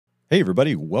Hey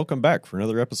everybody, welcome back for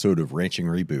another episode of Ranching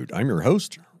Reboot. I'm your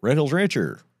host, Red Hills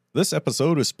Rancher. This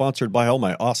episode is sponsored by all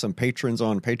my awesome patrons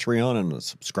on Patreon and the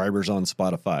subscribers on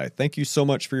Spotify. Thank you so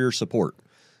much for your support.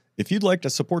 If you'd like to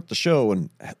support the show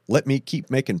and let me keep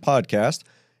making podcasts,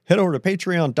 head over to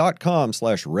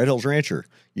patreon.com/Red Hills Rancher.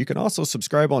 You can also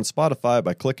subscribe on Spotify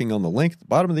by clicking on the link at the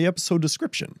bottom of the episode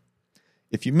description.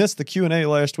 If you missed the Q&A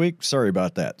last week, sorry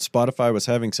about that. Spotify was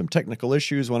having some technical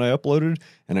issues when I uploaded,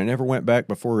 and I never went back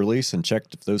before release and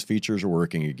checked if those features are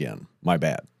working again. My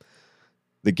bad.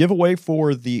 The giveaway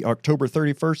for the October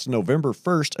 31st and November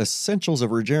 1st Essentials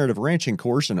of Regenerative Ranching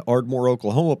course in Ardmore,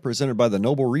 Oklahoma, presented by the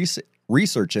Noble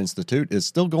Research Institute, is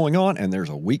still going on, and there's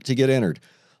a week to get entered.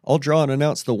 I'll draw and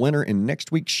announce the winner in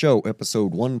next week's show,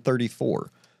 episode 134.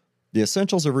 The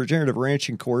Essentials of Regenerative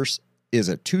Ranching course is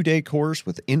a 2-day course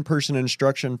with in-person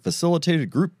instruction, facilitated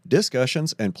group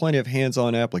discussions, and plenty of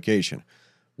hands-on application.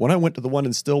 When I went to the one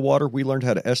in Stillwater, we learned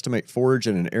how to estimate forage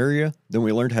in an area, then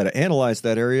we learned how to analyze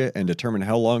that area and determine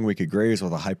how long we could graze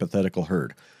with a hypothetical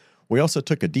herd. We also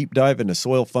took a deep dive into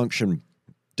soil function,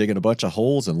 digging a bunch of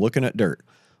holes and looking at dirt.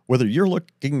 Whether you're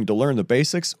looking to learn the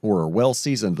basics or are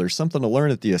well-seasoned, there's something to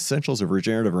learn at the Essentials of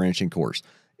Regenerative Ranching course.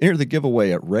 Enter the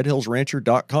giveaway at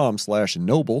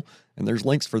redhillsrancher.com/noble, and there's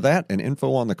links for that and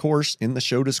info on the course in the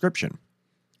show description.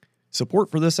 Support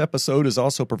for this episode is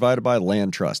also provided by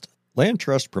Land Trust. Land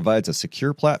Trust provides a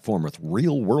secure platform with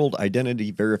real-world identity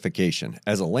verification.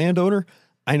 As a landowner,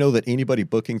 I know that anybody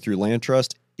booking through Land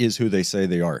Trust is who they say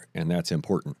they are, and that's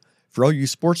important. For all you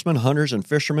sportsmen, hunters, and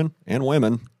fishermen, and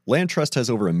women, Land Trust has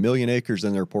over 1 million acres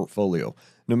in their portfolio.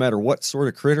 No matter what sort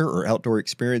of critter or outdoor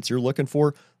experience you're looking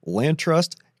for, Land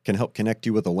Trust can help connect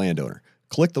you with a landowner.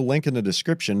 Click the link in the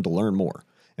description to learn more.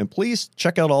 And please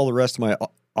check out all the rest of my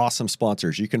awesome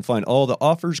sponsors. You can find all the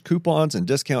offers, coupons, and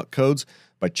discount codes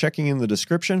by checking in the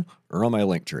description or on my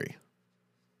link tree.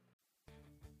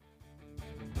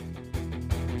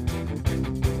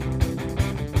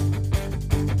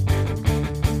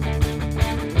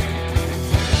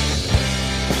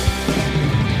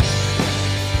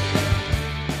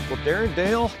 Darren,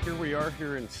 Dale, here we are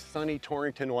here in sunny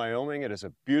Torrington, Wyoming. It is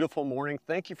a beautiful morning.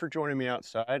 Thank you for joining me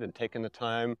outside and taking the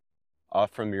time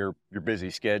off from your busy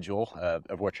schedule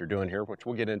of what you're doing here, which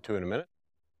we'll get into in a minute.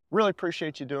 Really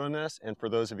appreciate you doing this. And for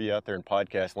those of you out there in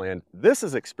podcast land, this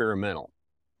is experimental.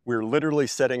 We're literally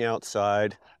sitting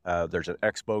outside. There's an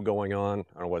expo going on. I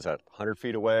don't know, was that 100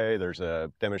 feet away? There's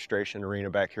a demonstration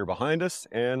arena back here behind us,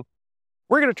 and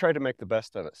we're going to try to make the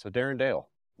best of it. So Darren, Dale,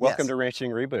 welcome to Ranching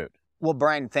Reboot. Well,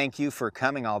 Brian, thank you for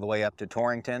coming all the way up to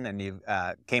Torrington, and you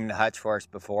came to Hutch for us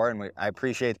before, and I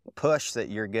appreciate the push that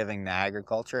you're giving to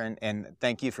agriculture, and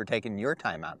thank you for taking your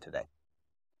time out today.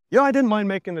 Yeah, I didn't mind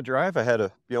making the drive. I had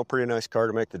a pretty nice car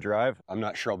to make the drive. I'm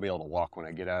not sure I'll be able to walk when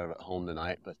I get out of it home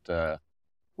tonight, but a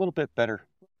little bit better.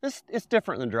 It's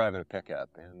different than driving a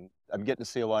pickup, and I'm getting to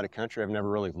see a lot of country I've never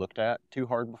really looked at too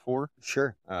hard before.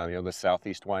 Sure. The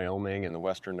southeast Wyoming and the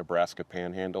western Nebraska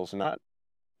panhandles,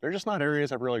 they're just not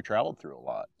areas I've really traveled through a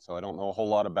lot, so I don't know a whole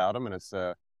lot about them, and it's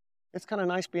kind of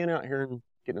nice being out here and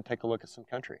getting to take a look at some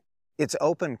country. It's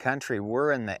open country.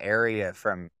 We're in the area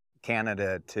from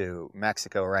Canada to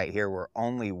Mexico right here where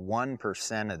only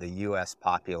 1% of the U.S.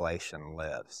 population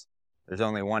lives. There's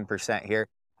only 1% here,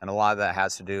 and a lot of that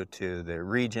has to do to the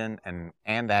region and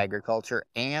agriculture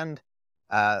and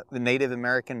the Native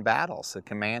American battles, the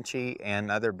Comanche and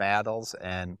other battles,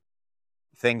 and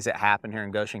things that happen here in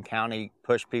Goshen County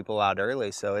push people out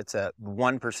early. So it's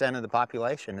 1% of the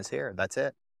population is here. That's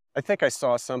it. I think I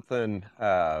saw something,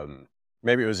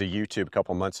 maybe it was a YouTube a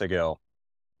couple months ago,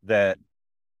 that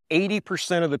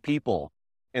 80% of the people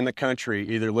in the country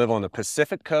either live on the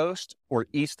Pacific coast or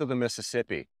east of the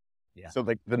Mississippi. Yeah. So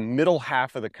like the middle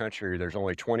half of the country, there's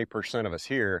only 20% of us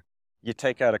here. You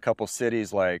take out a couple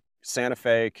cities like Santa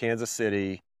Fe, Kansas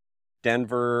City,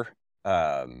 Denver,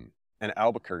 and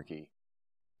Albuquerque,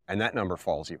 and that number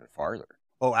falls even farther.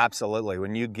 Oh, absolutely.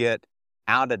 When you get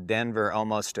out of Denver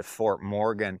almost to Fort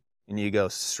Morgan and you go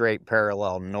straight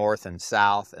parallel north and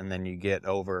south, and then you get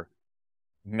over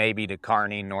maybe to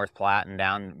Kearney, North Platte, and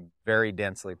down, very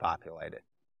densely populated.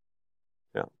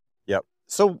 Yeah. Yep.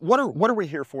 So what are we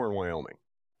here for in Wyoming?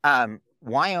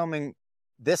 Wyoming,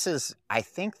 this is, I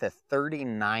think, the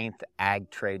 39th ag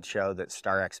trade show that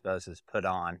Star Expos has put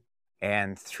on.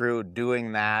 And through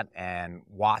doing that and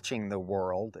watching the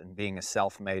world and being a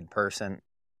self-made person,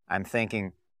 I'm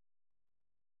thinking,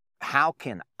 how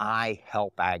can I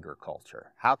help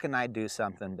agriculture? How can I do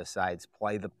something besides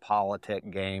play the politic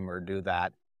game or do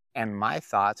that? And my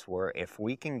thoughts were, if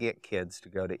we can get kids to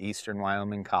go to Eastern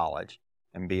Wyoming College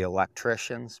and be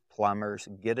electricians, plumbers,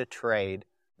 get a trade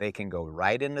they can go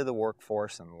right into the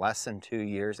workforce in less than 2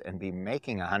 years and be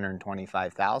making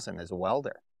 $125,000 as a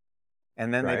welder.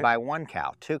 And then they Right. buy 1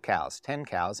 cow, 2 cows, 10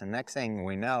 cows, and next thing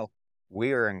we know,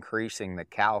 we are increasing the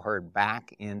cow herd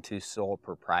back into sole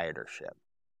proprietorship.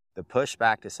 The push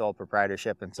back to sole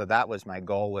proprietorship, and so that was my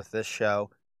goal with this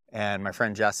show. And my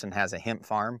friend Justin has a hemp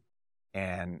farm,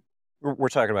 and We're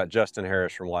talking about Justin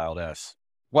Harris from Wild S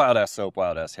Soap,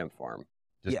 Wild S Hemp Farm.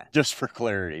 Just for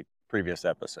clarity, previous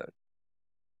episode.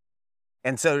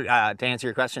 And so to answer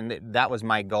your question, that was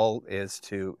my goal, is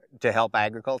to help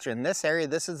agriculture. In this area,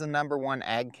 this is the #1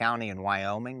 ag county in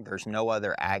Wyoming. There's no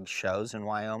other ag shows in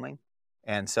Wyoming.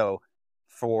 And so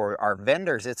for our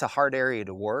vendors, it's a hard area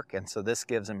to work. And so this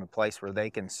gives them a place where they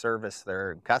can service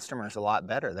their customers a lot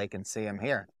better. They can see them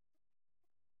here.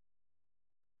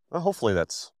 Well,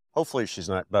 hopefully she's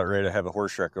not about ready to have a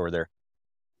horse wreck over there.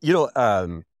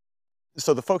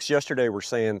 So the folks yesterday were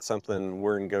saying something,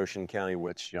 we're in Goshen County,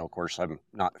 which, of course, I'm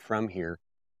not from here.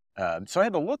 So I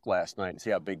had to look last night and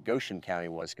see how big Goshen County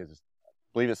was, because I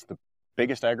believe it's the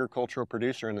biggest agricultural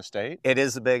producer in the state. It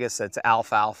is the biggest. It's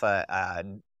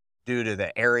alfalfa due to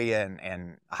the area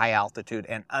and high altitude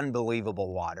and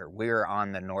unbelievable water. We're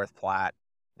on the North Platte.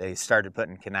 They started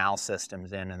putting canal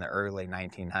systems in the early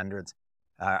 1900s.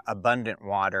 Abundant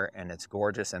water, and it's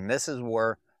gorgeous. And this is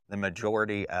where the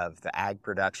majority of the ag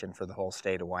production for the whole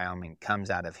state of Wyoming comes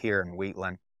out of here in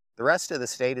Wheatland. The rest of the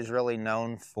state is really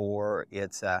known for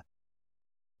its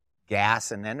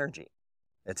gas and energy.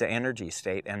 It's an energy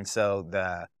state. And so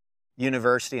the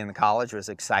university and the college was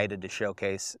excited to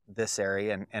showcase this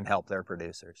area and help their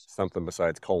producers. Something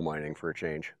besides coal mining for a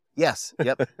change. Yes.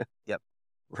 Yep. Yep.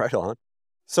 Right on.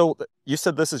 So you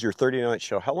said this is your 39th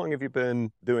show. How long have you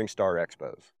been doing Star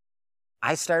Expos?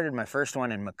 I started my first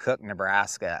one in McCook,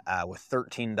 Nebraska with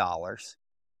 $13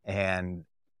 and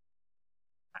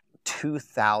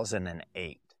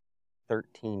 2008.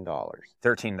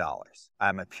 $13.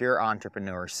 I'm a pure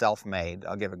entrepreneur, self-made.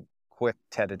 I'll give a quick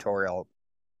editorial,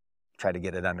 try to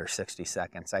get it under 60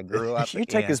 seconds. I grew up You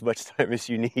take as much time as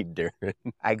you need, Darren.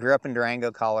 I grew up in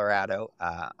Durango, Colorado.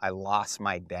 I lost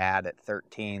my dad at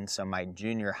 13, so my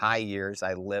junior high years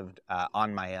I lived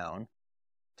on my own.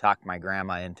 Talked my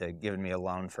grandma into giving me a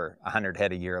loan for 100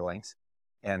 head of yearlings.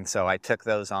 And so I took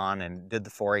those on and did the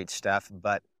 4-H stuff,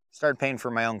 but started paying for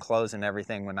my own clothes and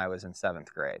everything when I was in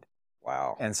 7th grade.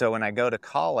 Wow. And so when I go to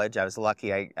college, I was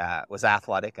lucky. I was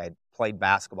athletic. I played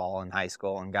basketball in high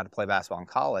school and got to play basketball in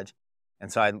college.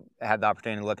 And so I had the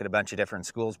opportunity to look at a bunch of different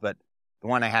schools, but the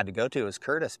one I had to go to was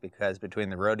Curtis, because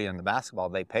between the rodeo and the basketball,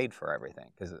 they paid for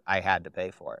everything because I had to pay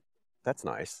for it. That's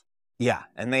nice. Yeah,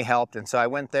 and they helped. And so I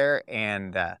went there,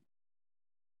 and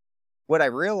what I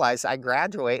realized, I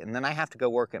graduate, and then I have to go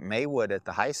work at Maywood at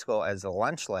the high school as a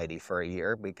lunch lady for a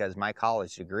year because my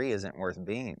college degree isn't worth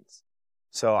beans.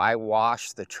 So I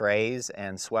washed the trays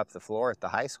and swept the floor at the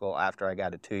high school after I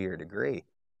got a 2-year degree.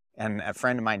 And a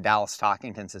friend of mine, Dallas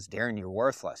Talkington, says, "Darren, you're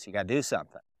worthless. You got to do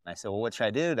something." And I said, "Well, what should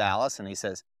I do, Dallas?" And he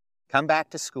says, "Come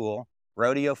back to school,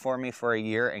 rodeo for me for a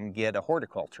year, and get a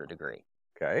horticulture degree."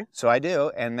 Okay. So I do,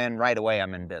 and then right away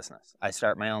I'm in business. I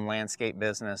start my own landscape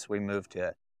business. We moved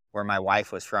to where my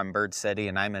wife was from, Bird City,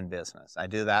 and I'm in business. I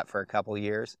do that for a couple of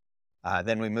years.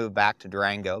 Then we moved back to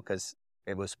Durango because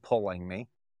it was pulling me.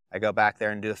 I go back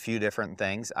there and do a few different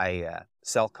things. I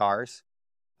sell cars,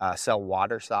 sell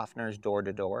water softeners door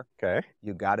to door. Okay.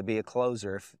 You got to be a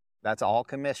closer. That's all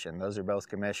commission. Those are both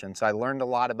commission. So I learned a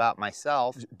lot about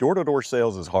myself. Door-to-door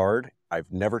sales is hard.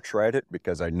 I've never tried it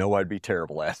because I know I'd be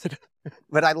terrible at it.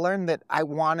 But I learned that I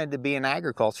wanted to be in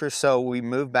agriculture. So we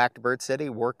moved back to Bird City,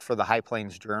 worked for the High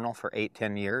Plains Journal for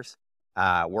 8-10 years,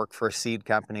 worked for a seed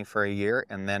company for a year,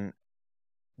 and then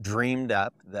dreamed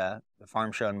up the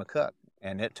farm show in McCook.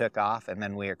 And it took off. And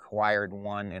then we acquired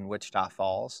one in Wichita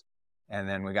Falls. And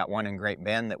then we got one in Great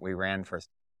Bend that we ran for.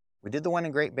 We did the one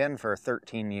in Great Bend for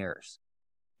 13 years.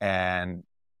 And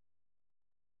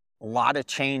a lot of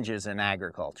changes in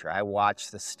agriculture. I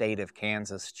watched the state of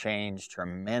Kansas change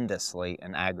tremendously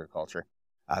in agriculture.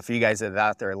 For you guys that are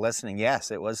out there listening,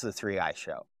 yes, it was the 3i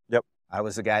show. Yep. I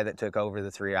was the guy that took over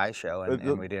the 3i show,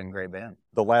 and we did in Great Bend.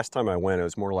 The last time I went, it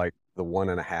was more like the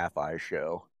 1.5i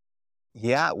show.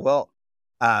 Yeah, well,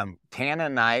 Tana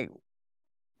and I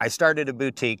started a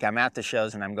boutique. I'm at the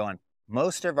shows, and I'm going,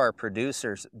 most of our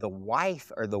producers, the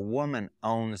wife or the woman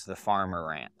owns the farm or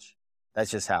ranch.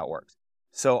 That's just how it works.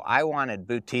 So I wanted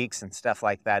boutiques and stuff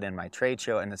like that in my trade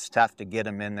show, and it's tough to get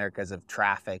them in there because of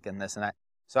traffic and this and that.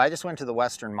 So I just went to the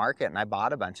Western market, and I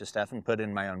bought a bunch of stuff and put it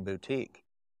in my own boutique.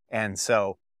 And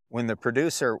so when the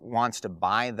producer wants to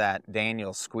buy that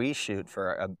Daniel squeeze chute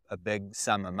for a big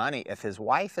sum of money, if his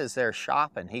wife is there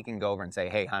shopping, he can go over and say,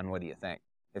 "Hey, hon, what do you think?"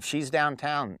 If she's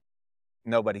downtown,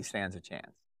 nobody stands a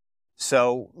chance.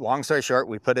 So long story short,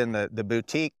 we put in the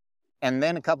boutique. And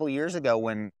then a couple of years ago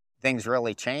when things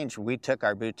really changed, we took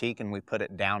our boutique and we put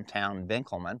it downtown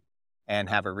Binkelman and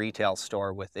have a retail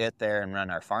store with it there and run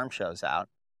our farm shows out.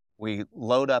 We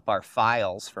load up our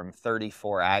files from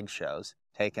 34 ag shows,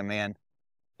 take them in,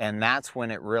 and that's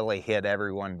when it really hit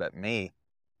everyone but me.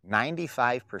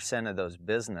 95% of those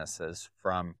businesses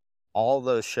from all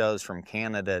those shows from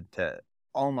Canada to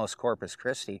almost Corpus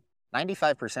Christi,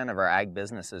 95% of our ag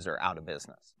businesses are out of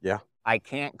business. Yeah. I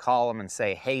can't call them and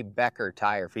say, hey, Becker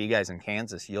Tire, for you guys in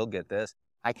Kansas, you'll get this.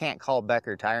 I can't call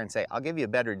Becker Tire and say, I'll give you a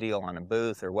better deal on a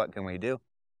booth or what can we do?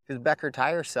 Because Becker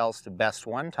Tire sells to Best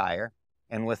One Tire,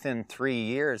 and within 3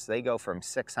 years, they go from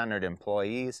 600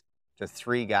 employees to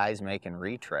 3 guys making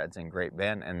retreads in Great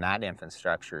Bend, and that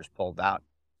infrastructure is pulled out.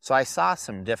 So I saw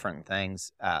some different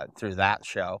things through that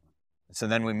show. So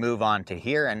then we move on to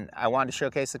here, and I wanted to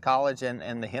showcase the college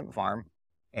and the hemp farm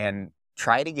and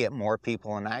try to get more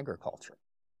people in agriculture.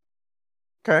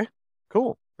 Okay,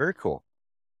 cool. Very cool.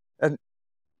 And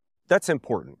that's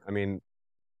important. I mean,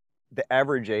 the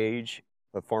average age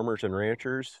of farmers and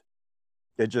ranchers,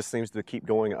 it just seems to keep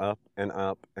going up and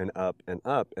up and up and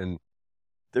up. And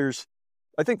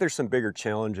I think there's some bigger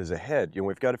challenges ahead.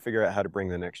 We've got to figure out how to bring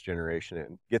the next generation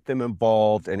in, get them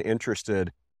involved and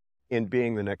interested in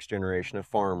being the next generation of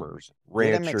farmers,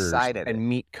 ranchers, and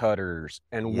meat cutters,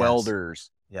 and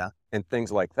welders, and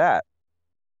things like that.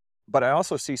 But I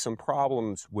also see some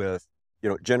problems with,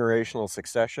 generational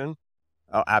succession.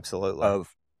 Oh, absolutely.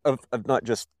 Of not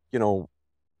just,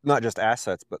 not just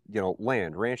assets, but,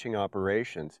 land, ranching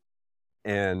operations.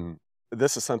 And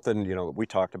this is something, we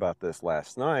talked about this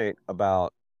last night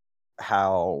about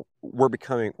how we're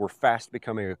fast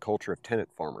becoming a culture of tenant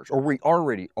farmers, or we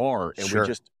already are. And Sure.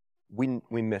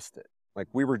 we missed it. Like,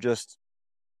 we were just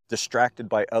distracted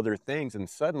by other things. And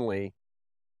suddenly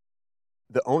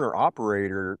the owner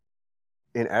operator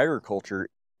in agriculture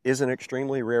is an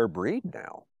extremely rare breed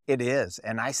now. It is.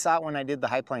 And I saw it when I did the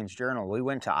High Plains Journal. We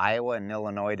went to Iowa and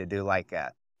Illinois to do like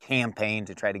a campaign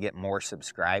to try to get more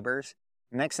subscribers.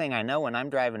 Next thing I know, when I'm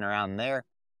driving around there,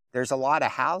 there's a lot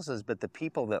of houses, but the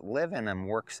people that live in them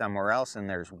work somewhere else. And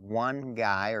there's one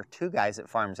guy or 2 guys that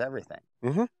farms everything.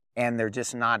 Mm-hmm. And they're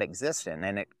just not existent.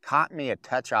 And it caught me a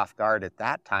touch off guard at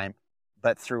that time.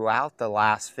 But throughout the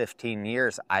last 15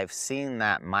 years, I've seen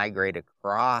that migrate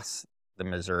across the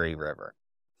Missouri River,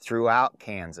 throughout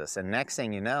Kansas. And next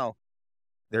thing you know,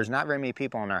 there's not very many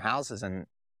people in our houses. And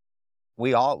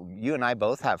you and I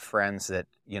both have friends that,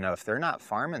 if they're not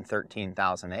farming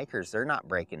 13,000 acres, they're not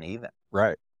breaking even.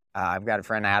 Right. I've got a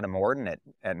friend, Adam Orden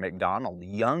at McDonald,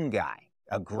 young guy,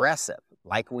 aggressive,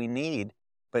 like we need.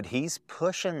 But he's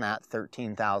pushing that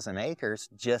 13,000 acres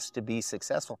just to be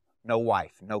successful. No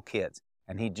wife, no kids.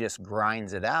 And he just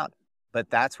grinds it out. But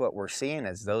that's what we're seeing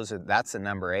is that's the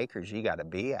number of acres you got to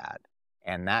be at.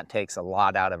 And that takes a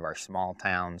lot out of our small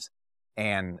towns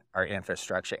and our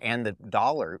infrastructure. And the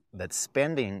dollar that's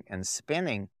spending and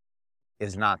spinning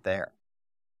is not there.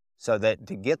 So that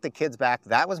to get the kids back,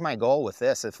 that was my goal with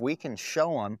this. If we can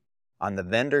show them on the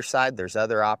vendor side, there's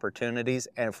other opportunities.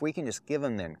 And if we can just give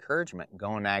them the encouragement,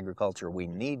 go in agriculture, we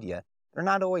need you. They're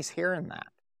not always hearing that.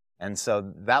 And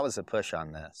so that was a push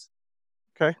on this.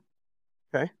 Okay.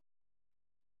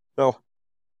 So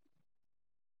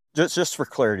just for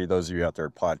clarity, those of you out there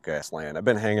at podcast land, I've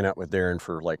been hanging out with Darren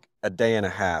for like a day and a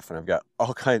half, and I've got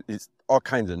all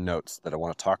kinds of notes that I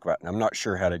want to talk about, and I'm not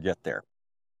sure how to get there.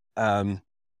 I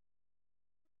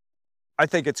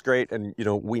think it's great, and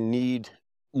we need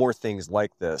more things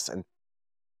like this. And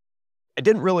I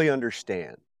didn't really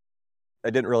understand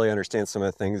some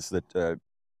of the things that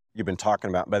you've been talking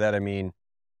about. By that I mean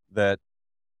that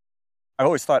I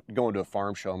always thought going to a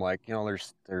farm show, I'm like,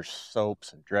 there's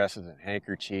soaps and dresses and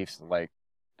handkerchiefs, and like,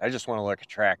 I just want to look at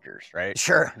tractors, right?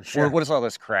 Sure. What is all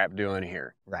this crap doing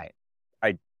here? Right.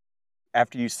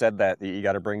 After you said that you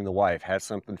got to bring the wife, have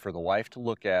something for the wife to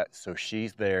look at, so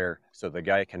she's there, so the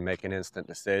guy can make an instant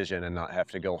decision and not have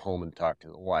to go home and talk to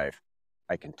the wife.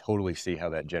 I can totally see how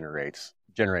that generates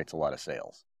a lot of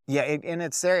sales. Yeah, and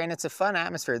it's there, and it's a fun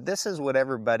atmosphere. This is what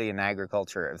everybody in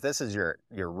agriculture, if this is your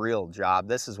real job,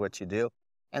 this is what you do.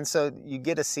 And so you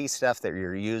get to see stuff that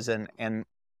you're using, and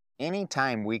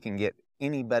anytime we can get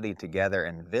anybody together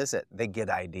and visit, they get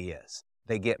ideas.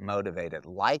 They get motivated.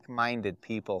 Like-minded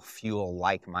people fuel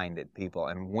like-minded people,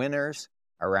 and winners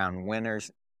around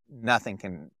winners,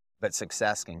 nothing but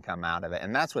success can come out of it.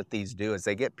 And that's what these do, is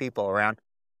they get people around,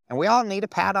 and we all need a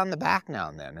pat on the back now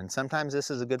and then, and sometimes this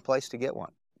is a good place to get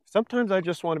one. Sometimes I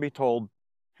just want to be told,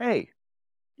 hey,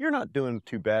 you're not doing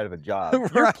too bad of a job.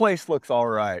 Right. Your place looks all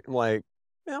right. I'm like,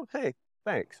 Yeah, hey,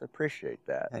 thanks. I appreciate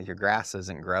that. Yeah, your grass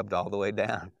isn't grubbed all the way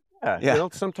down. Yeah, Yeah.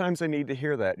 sometimes I need to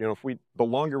hear that. The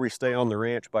longer we stay on the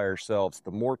ranch by ourselves,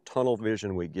 the more tunnel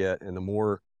vision we get, and the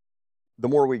more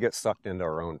we get sucked into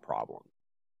our own problem.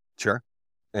 Sure.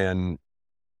 And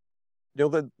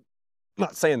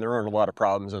not saying there aren't a lot of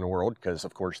problems in the world, because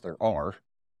of course there are,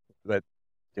 but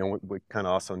we kind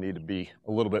of also need to be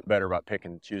a little bit better about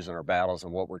picking and choosing our battles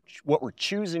and what we're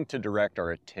choosing to direct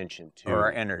our attention to. Or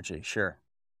our energy, sure.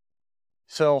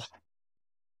 So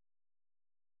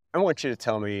I want you to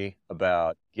tell me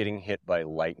about getting hit by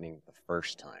lightning the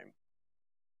first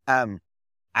time.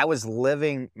 I was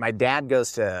my dad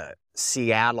goes to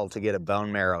Seattle to get a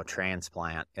bone marrow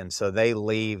transplant. And so they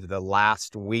leave the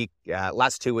last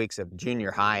 2 weeks of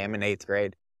junior high. I'm in 8th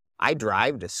grade. I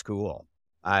drive to school.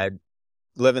 I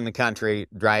live in the country,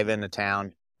 drive into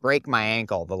town, break my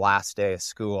ankle the last day of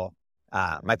school.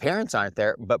 My parents aren't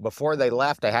there, but before they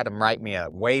left, I had them write me a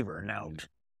waiver note.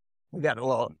 We got a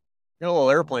little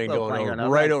airplane going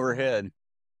right overhead.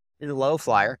 It's a low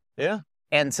flyer. Yeah.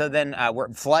 And so then we're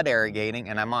flood irrigating,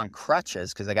 and I'm on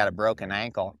crutches because I got a broken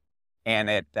ankle, and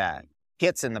it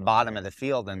hits in the bottom of the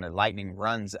field, and the lightning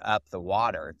runs up the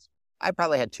water. I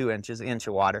probably had 2 inch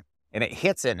of water, and it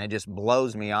hits it, and it just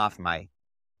blows me off my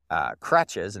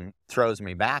crutches and throws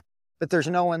me back. But there's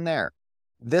no one there.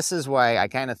 This is why I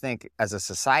kind of think, as a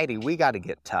society, we got to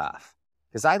get tough.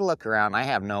 Because I look around, I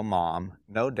have no mom,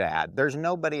 no dad. There's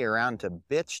nobody around to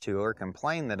bitch to or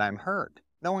complain that I'm hurt.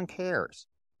 No one cares.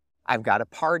 I've got a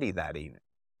party that evening.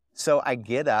 So I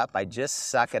get up, I just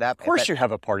suck it up. Of course you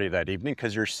have a party that evening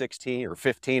because you're 16 or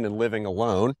 15 and living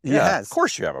alone. Yes. Yeah, of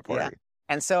course you have a party. Yeah.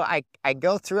 And so I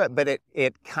go through it, but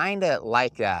it kind of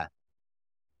like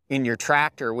in your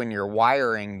tractor when your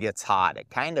wiring gets hot, it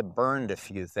kind of burned a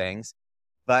few things,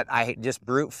 but I just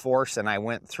brute force and I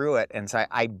went through it. And so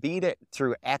I beat it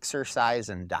through exercise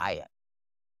and diet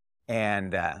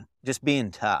and just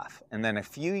being tough. And then a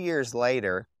few years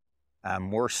later,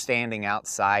 we're standing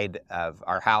outside of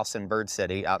our house in Bird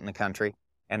City out in the country,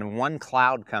 and one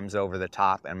cloud comes over the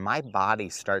top, and my body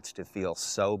starts to feel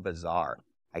so bizarre.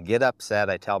 I get upset.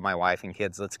 I tell my wife and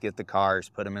kids, let's get the cars,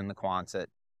 put them in the Quonset.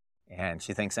 And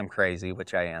she thinks I'm crazy,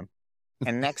 which I am.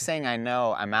 And next thing I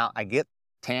know, I'm out. I get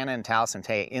Tana and Talis and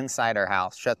Taya inside our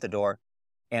house, shut the door,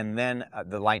 and then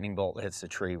the lightning bolt hits the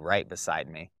tree right beside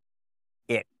me.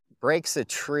 It breaks the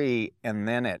tree, and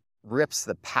then it rips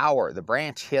the power. The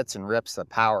branch hits and rips the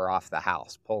power off the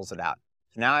house, pulls it out.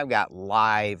 So now I've got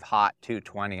live, hot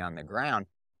 220 on the ground.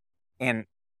 And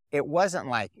it wasn't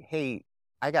like, hey,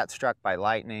 I got struck by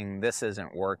lightning, this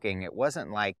isn't working. It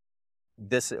wasn't like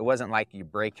you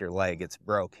break your leg, it's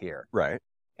broke here. Right.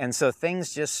 And so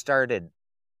things just started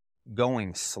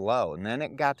going slow. And then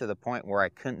it got to the point where I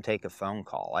couldn't take a phone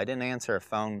call. I didn't answer a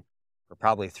phone for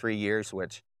probably 3 years,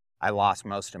 which I lost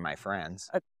most of my friends.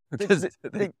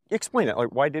 Explain it.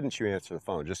 Like, why didn't you answer the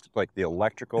phone? Just like the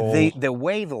electrical... The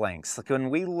wavelengths. Like when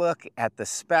we look at the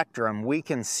spectrum, we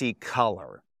can see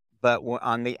color. But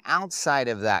on the outside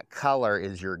of that color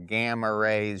is your gamma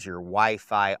rays, your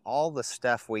Wi-Fi, all the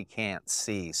stuff we can't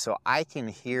see. So I can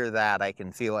hear that. I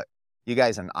can feel it. You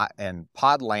guys in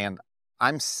Podland,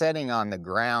 I'm sitting on the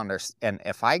ground, and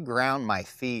if I ground my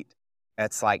feet,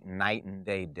 it's like night and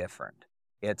day different.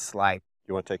 It's like...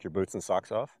 You want to take your boots and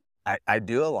socks off? I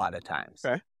do a lot of times.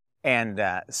 Okay. And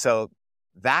so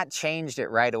that changed it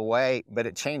right away, but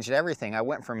it changed everything. I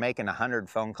went from making 100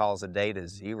 phone calls a day to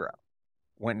 0.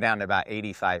 Went down to about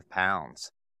 85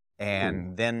 pounds.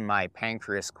 And then my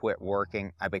pancreas quit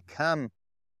working. I become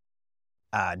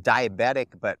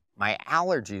diabetic, but my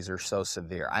allergies are so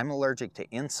severe. I'm allergic to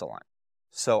insulin.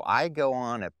 So I go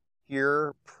on a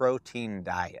pure protein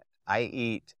diet. I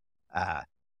eat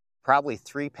probably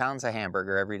 3 pounds of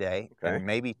hamburger every day, and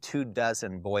maybe 2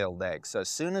 dozen boiled eggs. So as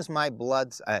soon as my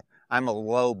blood's, I'm a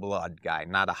low blood guy,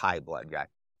 not a high blood guy.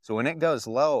 So when it goes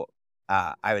low,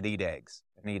 I would eat eggs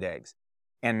and eat eggs.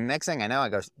 And next thing I know, I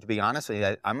go, to be honest with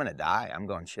you, I'm going to die. I'm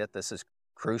going, shit, this is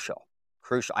crucial.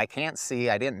 I can't see.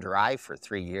 I didn't drive for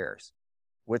 3 years,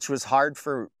 which was hard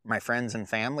for my friends and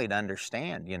family to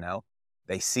understand, you know.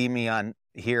 They see me on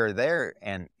here or there,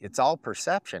 and it's all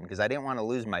perception because I didn't want to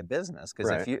lose my business.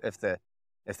 Because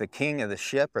if the king of the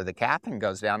ship or the captain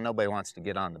goes down, nobody wants to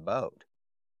get on the boat.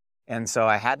 And so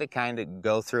I had to kind of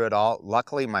go through it all.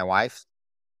 Luckily, my wife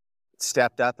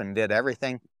stepped up and did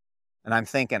everything. And I'm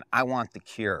thinking, I want the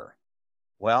cure.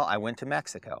 Well, I went to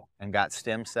Mexico and got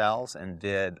stem cells and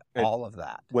did all of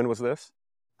that. When was this?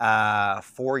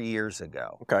 4 years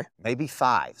ago. Okay. Maybe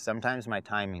 5. Sometimes my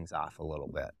timing's off a little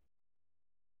bit.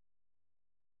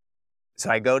 So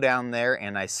I go down there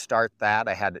and I start that.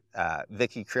 I had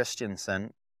Vicki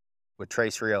Christensen with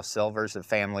Trace Rio Silvers, a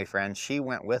family friend. She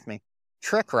went with me.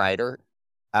 Trick Rider,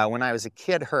 when I was a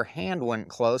kid, her hand wouldn't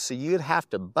close, so you'd have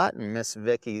to button Miss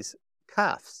Vicky's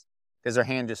cuffs because her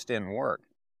hand just didn't work.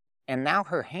 And now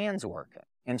her hand's working,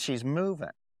 and she's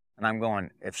moving. And I'm going,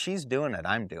 if she's doing it,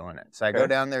 I'm doing it. So I go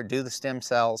down there, do the stem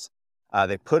cells.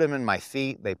 They put them in my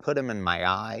feet. They put them in my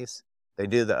eyes. They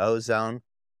do the ozone.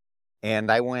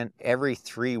 And I went every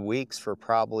 3 weeks for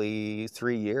probably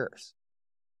 3 years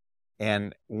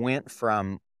and went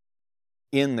from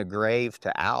in the grave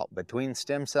to out. Between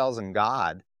stem cells and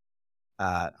God,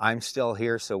 I'm still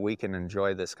here so we can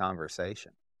enjoy this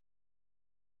conversation.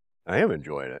 I am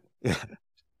enjoying it.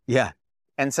 Yeah.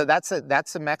 And so that's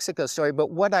a Mexico story.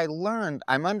 But what I learned,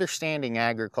 I'm understanding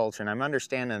agriculture and I'm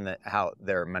understanding how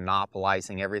they're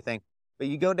monopolizing everything. But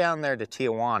you go down there to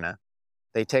Tijuana,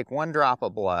 they take 1 drop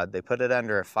of blood, they put it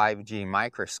under a 5G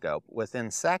microscope. Within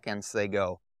seconds, they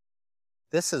go,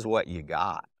 this is what you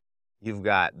got. You've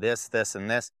got this, this, and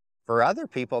this. For other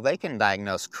people, they can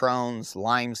diagnose Crohn's,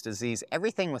 Lyme's disease,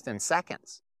 everything within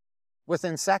seconds.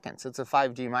 Within seconds, it's a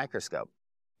 5G microscope.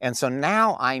 And so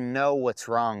now I know what's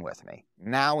wrong with me.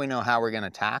 Now we know how we're going to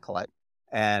tackle it.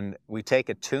 And we take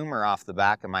a tumor off the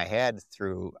back of my head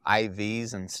through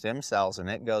IVs and stem cells, and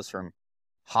it goes from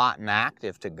hot and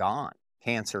active to gone,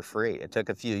 cancer-free. It took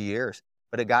a few years,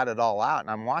 but it got it all out. And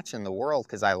I'm watching the world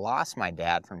because I lost my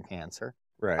dad from cancer.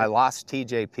 Right. I lost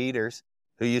T.J. Peters,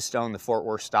 who used to own the Fort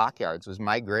Worth Stockyards, was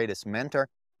my greatest mentor.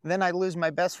 And then I lose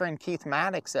my best friend Keith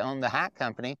Maddox, that owned the hat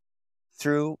company,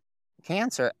 through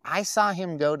cancer. I saw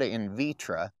him go to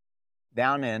Invitra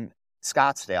down in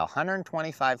Scottsdale,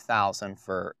 $125,000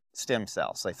 for stem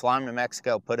cells. They fly him to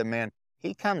Mexico, put him in.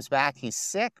 He comes back, he's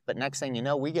sick, but next thing you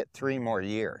know, we get 3 more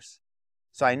years.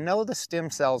 So I know the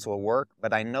stem cells will work,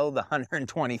 but I know the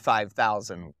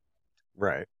 $125,000.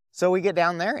 Right. So we get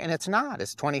down there and it's not.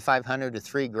 It's $2,500 to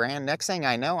 $3,000. Next thing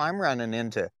I know, I'm running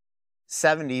into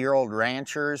 70-year-old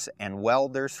ranchers and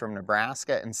welders from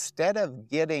Nebraska. Instead of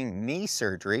getting knee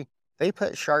surgery, they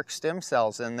put shark stem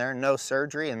cells in there, no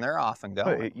surgery, and they're off and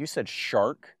going. Wait, you said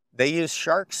shark? They use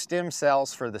shark stem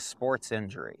cells for the sports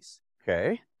injuries.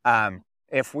 Okay.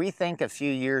 If we think a few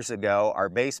years ago, our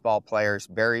baseball players,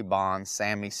 Barry Bonds,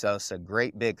 Sammy Sosa,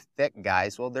 great big thick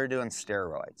guys, well, they're doing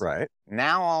steroids. Right.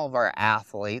 Now all of our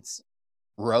athletes,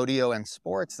 rodeo and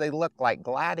sports, they look like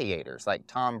gladiators, like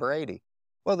Tom Brady.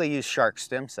 Well, they use shark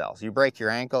stem cells. You break your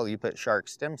ankle, you put shark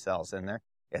stem cells in there.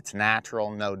 It's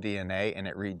natural, no DNA, and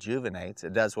it rejuvenates.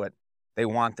 It does what they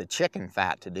want the chicken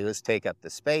fat to do, is take up the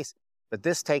space. But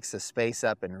this takes the space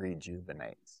up and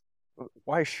rejuvenates.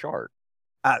 Why shark?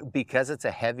 Because it's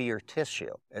a heavier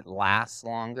tissue. It lasts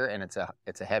longer, and it's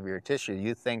a heavier tissue.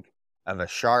 You think of a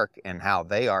shark and how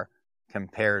they are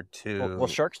compared to... Well,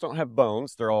 sharks don't have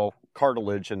bones. They're all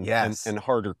cartilage and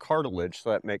harder cartilage,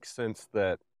 so that makes sense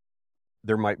that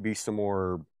there might be some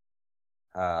more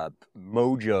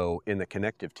mojo in the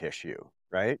connective tissue,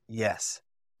 right? Yes.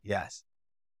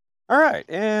 All right,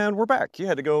 and we're back. You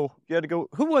had to go.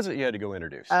 Who was it you had to go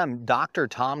introduce? Dr.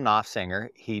 Tom Knopfsinger.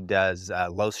 He does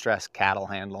low-stress cattle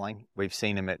handling. We've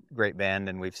seen him at Great Bend,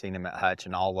 and we've seen him at Hutch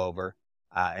and all over.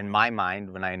 In my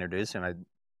mind, when I introduce him,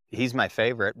 he's my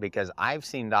favorite because I've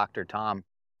seen Dr. Tom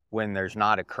when there's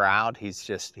not a crowd. He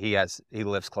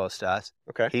lives close to us.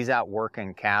 Okay. He's out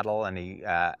working cattle, and he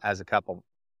has a couple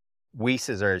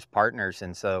Weises are his partners,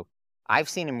 and so I've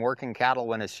seen him working cattle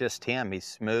when it's just him. He's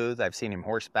smooth. I've seen him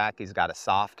horseback. He's got a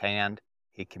soft hand.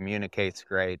 He communicates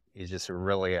great. He's just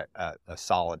really a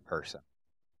solid person.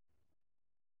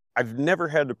 I've never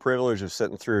had the privilege of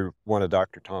sitting through one of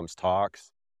Dr. Tom's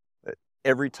talks.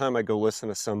 Every time I go listen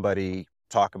to somebody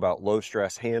talk about low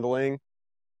stress handling,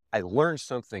 I learn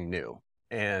something new.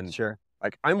 And Sure.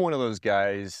 Like, I'm one of those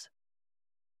guys.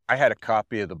 I had a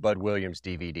copy of the Bud Williams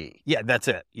DVD. Yeah, that's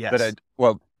it. Yes.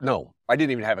 No, I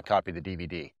didn't even have a copy of the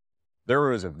DVD. There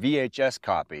was a VHS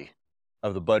copy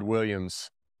of the Bud Williams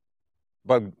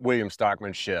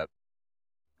stockmanship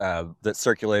that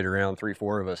circulated around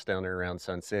 3-4 of us down there around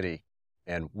Sun City,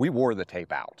 and we wore the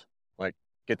tape out. Like,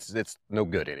 it's no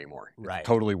good anymore. Right. It's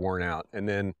totally worn out. And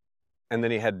then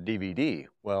he had a DVD.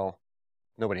 Well,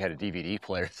 nobody had a DVD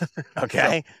player.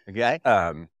 Okay.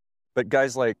 But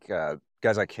guys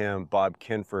like him, Bob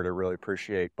Kinford, I really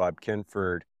appreciate Bob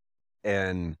Kinford.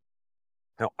 And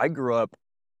I grew up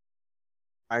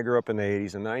in the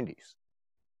 80s and 90s.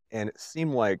 And it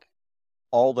seemed like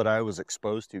all that I was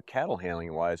exposed to cattle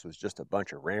handling wise was just a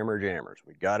bunch of rammer jammers.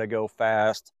 We got to go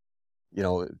fast.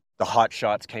 The hot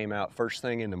shots came out first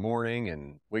thing in the morning,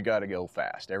 and we got to go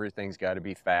fast. Everything's got to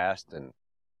be fast. And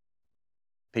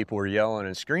people were yelling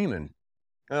and screaming.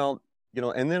 Well,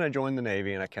 and then I joined the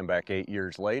Navy, and I come back 8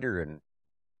 years later, and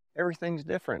everything's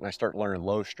different. And I start learning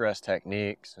low stress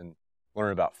techniques and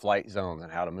learning about flight zones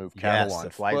and how to move cattle Yes, on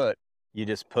the flight. foot. You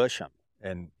just push them.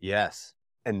 And yes.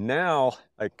 And now,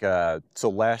 so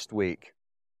last week,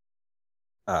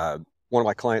 one of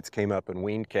my clients came up and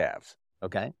weaned calves.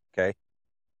 Okay. Okay.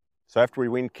 So after we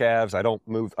weaned calves, I wanted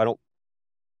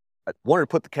to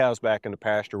put the cows back in the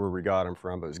pasture where we got them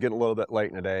from, but it was getting a little bit late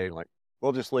in the day. Like,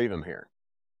 we'll just leave them here.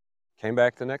 Came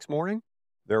back the next morning,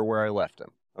 they're where I left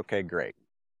them. Okay, great.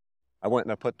 I went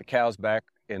and I put the cows back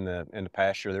in the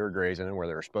pasture they were grazing in where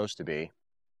they were supposed to be.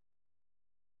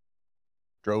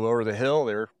 Drove over the hill,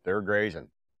 they were grazing.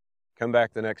 Come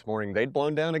back the next morning, they'd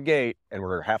blown down a gate and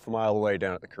were half a mile away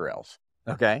down at the corrals.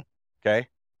 Okay. Okay.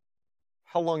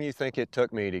 How long do you think it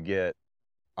took me to get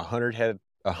 100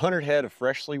 head of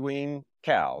freshly weaned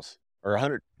cows, or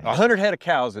 100 head of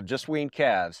cows of just weaned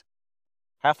calves,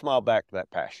 half a mile back to that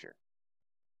pasture?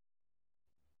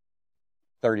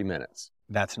 30 minutes.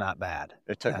 That's not bad.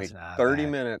 It took me 30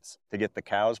 minutes to get the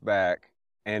cows back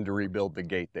and to rebuild the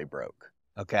gate they broke.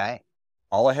 Okay.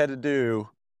 All I had to do,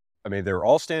 they were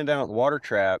all standing down at the water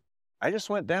trap. I just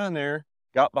went down there,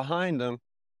 got behind them,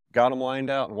 got them lined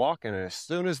out and walking. And as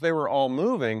soon as they were all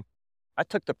moving, I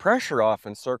took the pressure off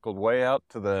and circled way out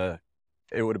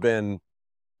it would have been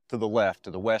to the left,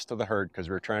 to the west of the herd, because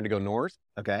we were trying to go north.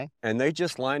 Okay. And they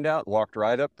just lined out, walked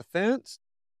right up the fence.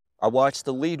 I watched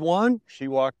the lead one. She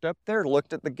walked up there,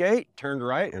 looked at the gate, turned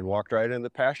right, and walked right in the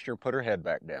pasture and put her head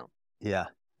back down. Yeah.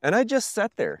 And I just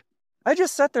sat there.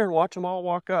 And watched them all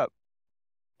walk up.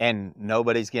 And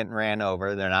nobody's getting ran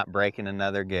over. They're not breaking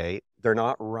another gate. They're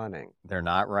not running. They're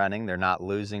not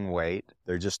losing weight.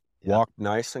 They just walked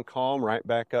nice and calm right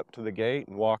back up to the gate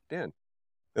and walked in.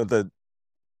 The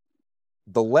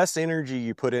less energy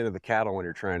you put into the cattle when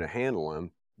you're trying to handle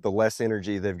them, the less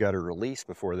energy they've got to release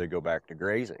before they go back to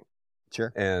grazing.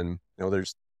 Sure. And,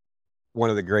 there's one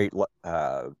of the great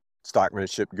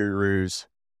stockmanship gurus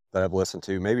that I've listened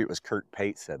to. Maybe it was Kurt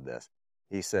Pate said this.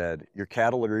 He said, your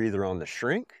cattle are either on the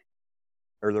shrink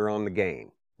or they're on the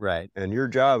gain. Right. And your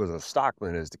job as a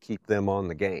stockman is to keep them on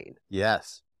the gain.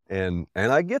 Yes. And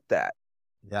I get that.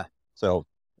 Yeah. So,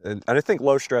 and I think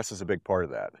low stress is a big part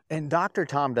of that. And Dr.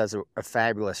 Tom does a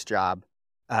fabulous job.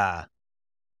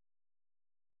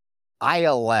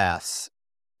 ILS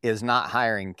is not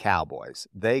hiring cowboys.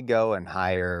 They go and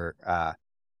hire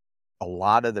a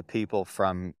lot of the people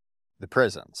from the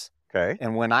prisons. Okay.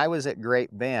 And when I was at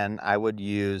Great Bend, I would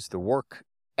use the work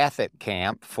ethic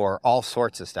camp for all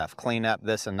sorts of stuff, clean up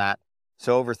this and that.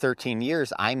 So over 13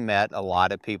 years, I met a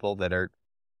lot of people that are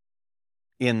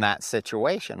in that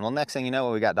situation. Well, next thing you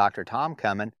know, we got Dr. Tom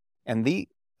coming, and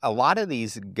a lot of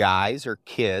these guys or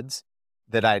kids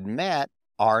that I'd met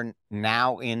are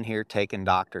now in here taking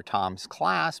Dr. Tom's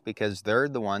class because they're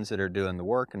the ones that are doing the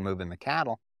work and moving the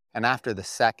cattle. And after the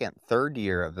second, third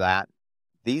year of that,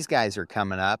 these guys are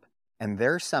coming up, and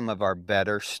they're some of our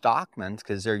better stockmen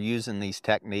because they're using these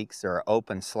techniques. They're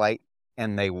open slate,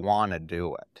 and they want to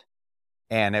do it.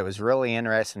 And it was really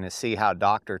interesting to see how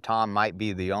Dr. Tom might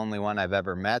be the only one I've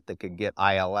ever met that could get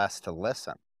ILS to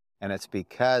listen. And it's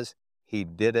because he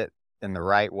did it in the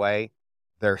right way.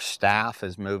 Their staff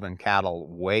is moving cattle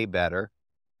way better,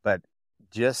 but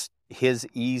just his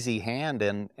easy hand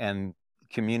and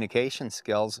communication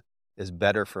skills is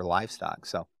better for livestock.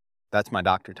 So that's my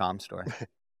Dr. Tom story.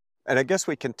 And I guess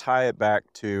we can tie it back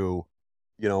to,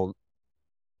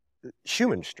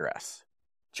 human stress.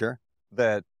 Sure.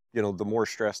 That, the more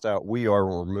stressed out we are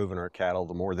when we're moving our cattle,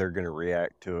 the more they're going to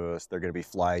react to us. They're going to be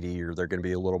flighty, or they're going to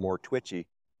be a little more twitchy.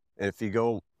 And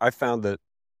I found that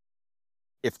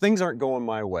if things aren't going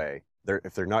my way,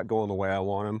 if they're not going the way I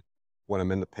want them, when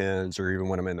I'm in the pens or even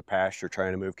when I'm in the pasture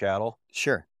trying to move cattle.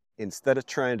 Sure. Instead of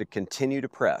trying to continue to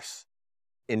press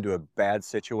into a bad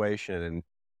situation and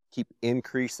keep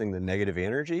increasing the negative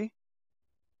energy,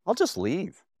 I'll just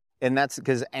leave. And that's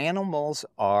because animals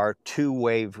are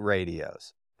two-wave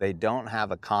radios. They don't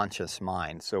have a conscious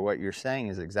mind. So what you're saying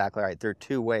is exactly right. They're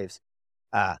two waves.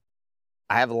 I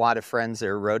have a lot of friends that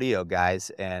are rodeo guys,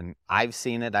 and I've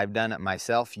seen it. I've done it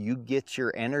myself. You get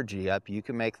your energy up, you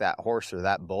can make that horse or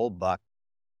that bull buck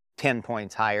 10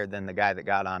 points higher than the guy that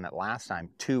got on it last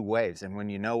time. Two waves. And when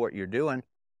you know what you're doing,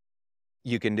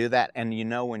 you can do that. And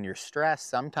when you're stressed,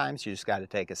 sometimes you just got to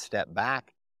take a step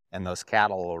back and those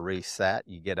cattle will reset.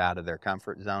 You get out of their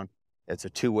comfort zone. It's a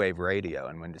two-wave radio.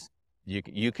 And when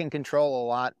you can control a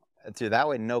lot through that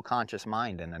way, no conscious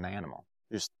mind in an animal.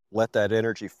 Just let that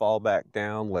energy fall back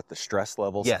down, let the stress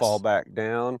levels fall back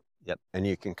down. Yep. And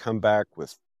you can come back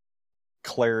with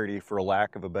clarity, for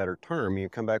lack of a better term. You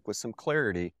come back with some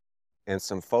clarity and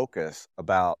some focus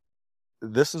about,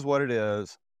 this is what it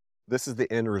is. this is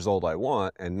the end result I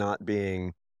want, and not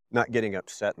getting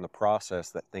upset in the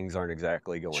process that things aren't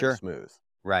exactly going Sure. smooth.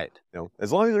 Right.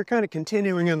 As long as they're kind of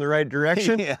continuing in the right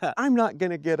direction, Yeah. I'm not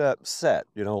going to get upset,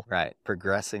 Right.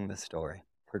 Progressing the story.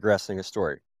 progressing a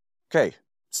story. Okay,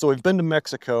 so we've been to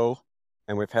Mexico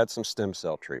and we've had some stem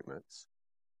cell treatments,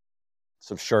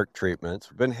 some shark treatments.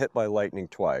 We've been hit by lightning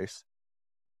twice.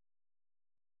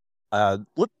 You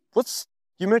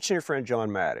mentioned your friend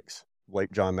John Maddox,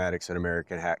 Lake John Maddox at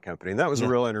American Hat Company, and that was a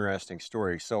real interesting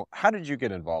story. So how did you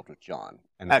get involved with John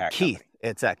and the hat Keith. company?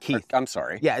 It's Keith. I'm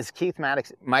sorry. Yeah, it's Keith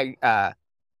Maddox. My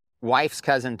wife's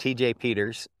cousin, TJ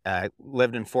Peters,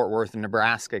 lived in Fort Worth,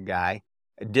 Nebraska guy,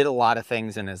 did a lot of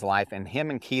things in his life, and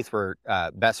him and Keith were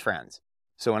best friends.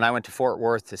 So when I went to Fort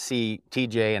Worth to see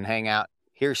TJ and hang out,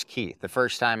 here's Keith. The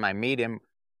first time I meet him,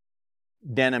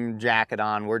 denim jacket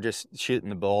on, we're just shooting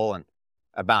the bull and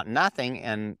about nothing.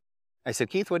 And I said,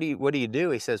 Keith, what do you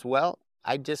do? He says, well,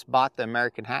 I just bought the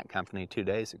American Hat Company 2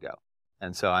 days ago,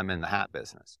 and so I'm in the hat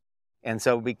business. And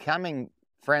so becoming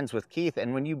friends with Keith,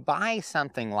 and when you buy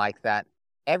something like that,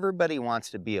 everybody wants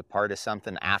to be a part of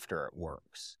something after it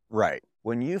works. Right.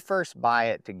 When you first buy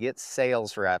it, to get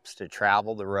sales reps to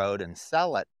travel the road and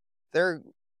sell it, they're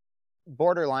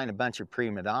borderline a bunch of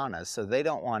prima donnas, so they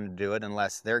don't want to do it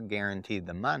unless they're guaranteed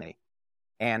the money.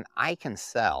 And I can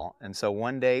sell. And so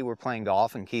one day we're playing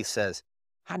golf, and Keith says,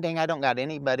 "Hot dang, I don't got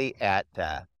anybody at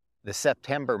the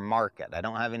September market. I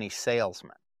don't have any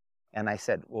salesmen." And I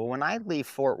said, well, when I leave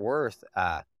Fort Worth,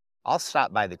 I'll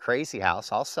stop by the Crazy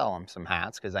House. I'll sell them some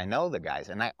hats because I know the guys.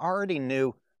 And I already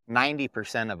knew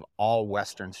 90% of all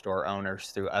Western store owners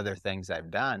through other things I've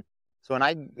done. So when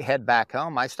I head back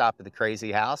home, I stop at the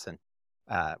Crazy House, and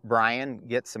Brian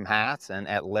gets some hats, and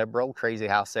at Liberal, Crazy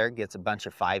House there, gets a bunch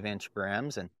of 5-inch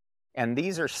brims. And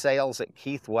these are sales that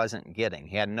Keith wasn't getting.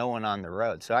 He had no one on the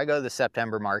road. So I go to the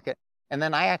September market, and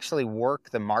then I actually work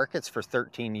the markets for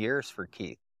 13 years for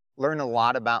Keith. Learn a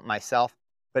lot about myself,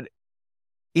 but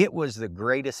it was the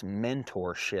greatest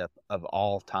mentorship of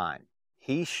all time.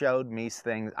 He showed me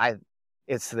things.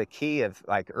 It's the key of,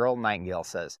 like Earl Nightingale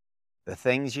says, the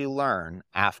things you learn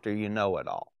after you know it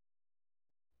all.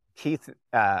 Keith,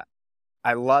 I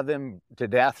love him to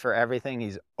death for everything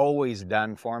he's always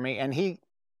done for me. And he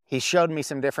showed me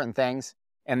some different things.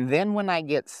 And then when I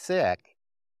get sick,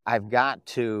 I'm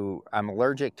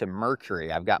allergic to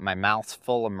mercury. I've got my mouth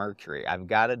full of mercury. I've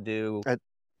got to do...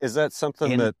 Is that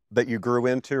something that you grew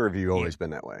into, or have you always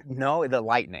been that way? No, the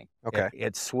lightning. Okay.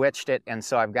 It switched it. And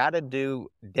so I've got to do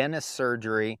dentist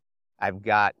surgery. I've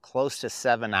got close to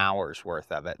 7 hours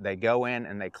worth of it. They go in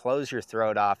and they close your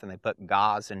throat off and they put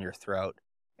gauze in your throat.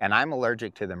 And I'm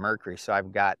allergic to the mercury. So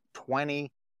I've got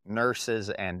 20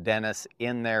 nurses and dentists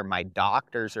in there. My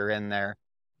doctors are in there.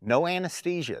 No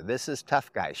anesthesia. This is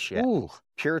tough guy shit. Ooh.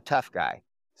 Pure tough guy.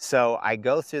 So I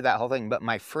go through that whole thing. But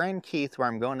my friend Keith, where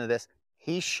I'm going to this,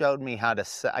 he showed me how to...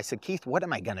 I said, Keith, what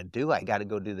am I going to do? I got to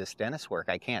go do this dentist work.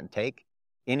 I can't take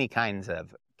any kinds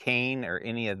of cane or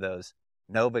any of those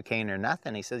Novocaine or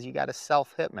nothing. He says, you got to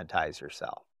self-hypnotize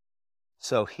yourself.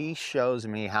 So he shows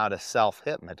me how to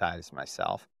self-hypnotize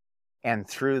myself. And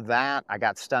through that, I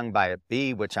got stung by a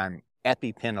bee, which I'm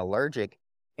EpiPen allergic,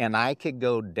 and I could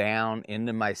go down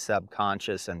into my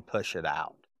subconscious and push it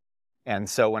out. And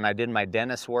so when I did my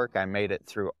dentist work, I made it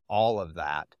through all of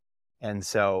that. And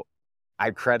so I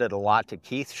credit a lot to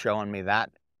Keith showing me that,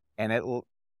 and it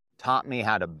taught me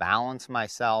how to balance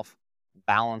myself,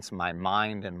 balance my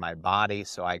mind and my body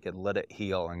so I could let it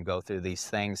heal and go through these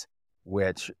things,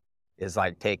 which is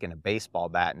like taking a baseball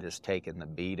bat and just taking the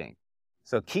beating.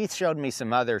 So Keith showed me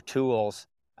some other tools.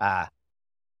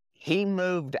 He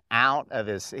moved out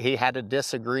of he had a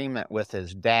disagreement with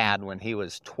his dad when he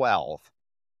was 12,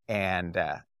 and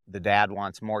the dad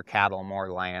wants more cattle,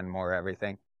 more land, more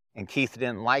everything. And Keith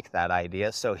didn't like that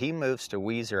idea, so he moves to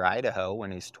Weiser, Idaho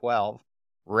when he's 12,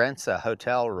 rents a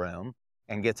hotel room,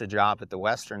 and gets a job at the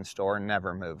Western store and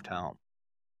never moved home.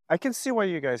 I can see why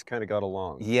you guys kind of got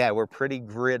along. Yeah, we're pretty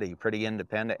gritty, pretty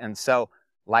independent. And so,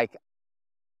 like,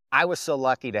 I was so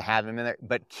lucky to have him in there,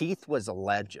 but Keith was a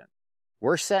legend.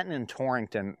 We're sitting in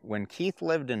Torrington. When Keith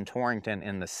lived in Torrington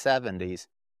in the 70s,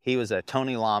 he was a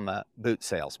Tony Lama boot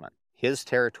salesman. His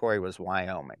territory was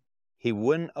Wyoming. He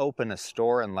wouldn't open a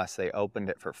store unless they opened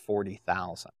it for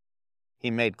 $40,000.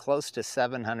 He made close to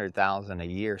 $700,000 a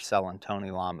year selling Tony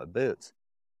Lama boots.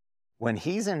 When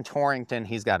he's in Torrington,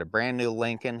 he's got a brand new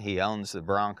Lincoln. He owns the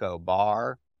Bronco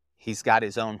Bar. He's got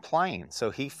his own plane, so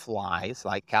he flies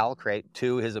like Cal Crate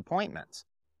to his appointments.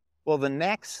 Well, the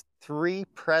next 3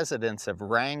 presidents of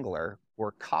Wrangler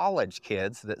were college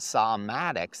kids that saw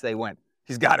Maddox. They went,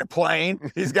 He's got a plane.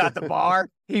 He's got the bar.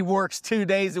 He works 2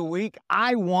 days a week.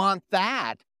 I want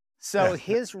that. So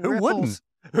his ripples,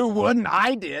 who wouldn't?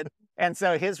 I did. And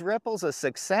so his ripples of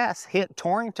success hit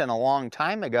Torrington a long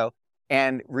time ago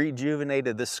and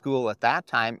rejuvenated the school at that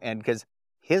time. And because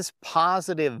his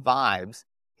positive vibes,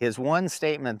 his one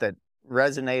statement that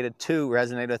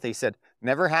resonated with, he said,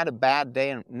 never had a bad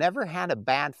day and never had a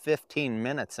bad 15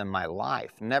 minutes in my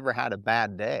life. Never had a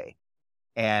bad day.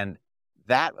 And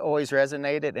that always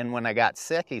resonated. And when I got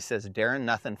sick, he says, Darren,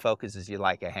 nothing focuses you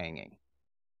like a hanging.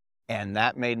 And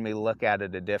that made me look at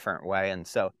it a different way. And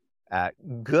so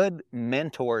good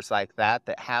mentors like that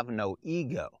have no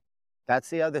ego. That's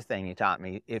the other thing he taught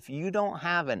me. If you don't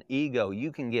have an ego,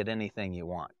 you can get anything you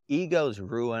want. Egos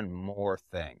ruin more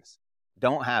things.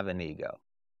 Don't have an ego.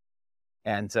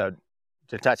 And so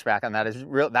to touch back on that,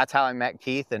 that's how I met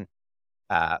Keith. And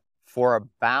for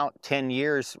about 10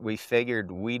 years, we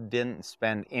figured we didn't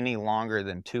spend any longer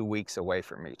than 2 weeks away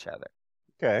from each other.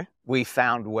 Okay. We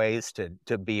found ways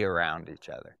to be around each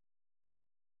other.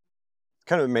 It's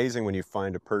kind of amazing when you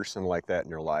find a person like that in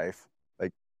your life.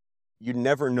 Like, you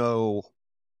never know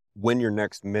when your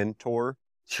next mentor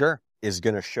is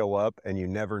going to show up, and you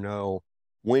never know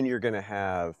when you're going to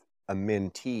have a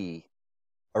mentee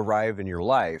arrive in your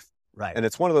life. Right. And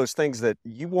it's one of those things that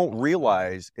you won't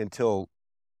realize until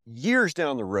years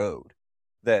down the road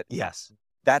that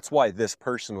that's why this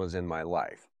person was in my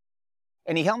life.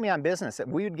 And he helped me on business.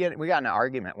 We got in an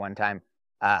argument one time.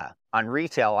 On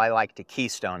retail, I like to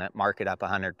keystone it, mark it up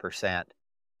 100%.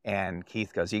 And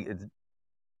Keith goes, 10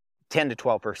 to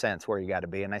 12% is where you got to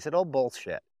be. And I said, oh,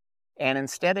 bullshit. And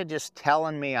instead of just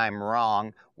telling me I'm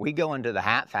wrong, we go into the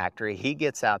hat factory. He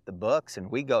gets out the books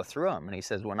and we go through them. And he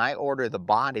says, when I order the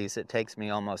bodies, it takes me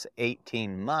almost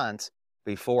 18 months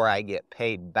before I get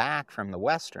paid back from the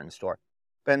Western store.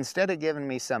 But instead of giving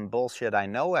me some bullshit, I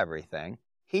know everything,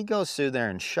 he goes through there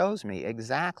and shows me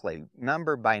exactly,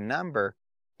 number by number,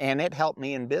 and it helped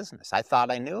me in business. I thought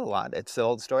I knew a lot. It's the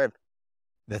old story of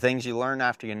the things you learn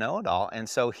after you know it all. And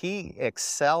so he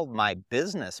excelled my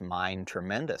business mind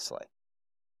tremendously.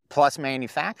 Plus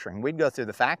manufacturing. We'd go through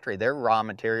the factory, their raw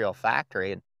material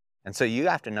factory. And so you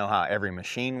have to know how every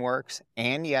machine works,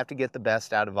 and you have to get the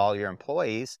best out of all your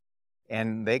employees.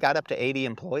 And they got up to 80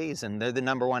 employees, and they're the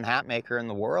 #1 hat maker in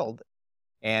the world.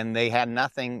 And they had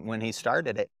nothing when he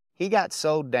started it. He got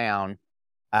sewed down,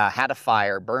 had a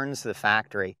fire, burns the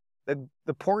factory.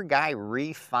 The poor guy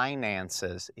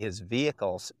refinances his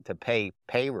vehicles to pay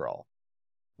payroll.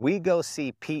 We go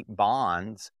see Pete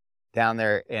Bonds down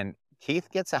there, and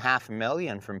Keith gets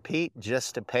 $500,000 from Pete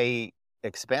just to pay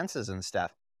expenses and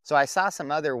stuff. So I saw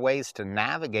some other ways to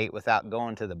navigate without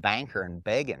going to the banker and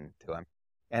begging to him.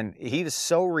 And he was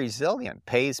so resilient,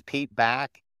 pays Pete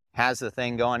back, has the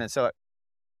thing going. And so,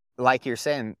 like you're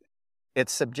saying,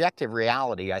 it's subjective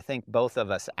reality. I think both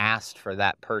of us asked for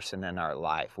that person in our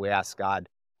life. We asked God,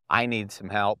 I need some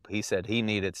help. He said he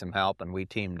needed some help, and we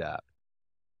teamed up.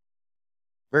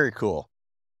 Very cool.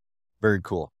 Very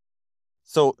cool.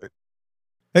 So,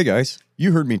 hey guys,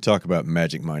 you heard me talk about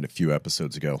Magic Mind a few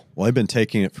episodes ago. Well, I've been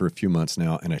taking it for a few months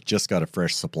now, and I just got a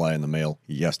fresh supply in the mail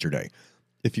yesterday.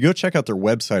 If you go check out their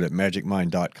website at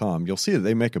magicmind.com, you'll see that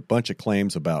they make a bunch of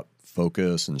claims about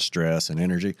focus and stress and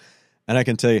energy, and I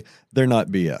can tell you, they're not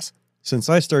BS. Since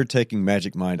I started taking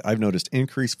Magic Mind, I've noticed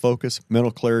increased focus,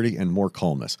 mental clarity, and more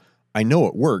calmness. I know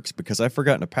it works because I've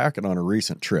forgotten to pack it on a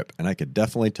recent trip, and I could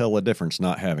definitely tell the difference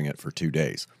not having it for 2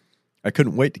 days. I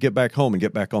couldn't wait to get back home and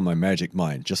get back on my Magic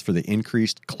Mind just for the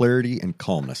increased clarity and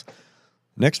calmness.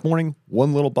 Next morning,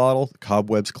 one little bottle, the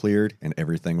cobwebs cleared, and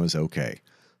everything was okay.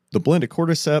 The blend of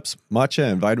cordyceps,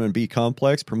 matcha, and vitamin B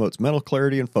complex promotes mental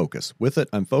clarity and focus. With it,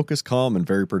 I'm focused, calm, and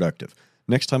very productive.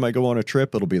 Next time I go on a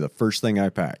trip, it'll be the first thing I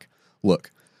pack.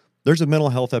 Look, there's a mental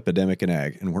health epidemic in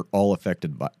ag, and we're all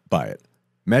affected by it.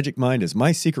 Magic Mind is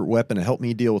my secret weapon to help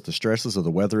me deal with the stresses of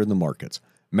the weather and the markets.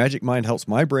 Magic Mind helps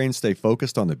my brain stay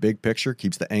focused on the big picture,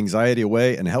 keeps the anxiety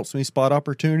away, and helps me spot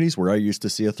opportunities where I used to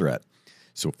see a threat.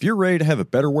 So if you're ready to have a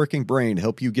better working brain to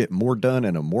help you get more done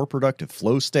in a more productive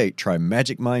flow state, try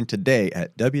Magic Mind today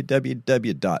at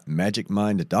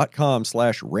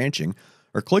www.magicmind.com/ranching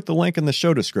or click the link in the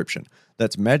show description.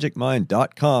 That's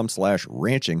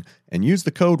magicmind.com/ranching and use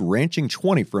the code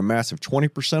ranching20 for a massive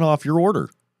 20% off your order.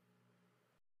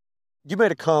 you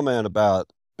made a comment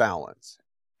about balance.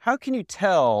 How can you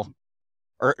tell,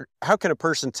 or how can a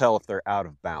person tell if they're out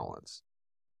of balance?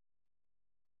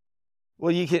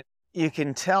 Well, you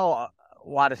can tell a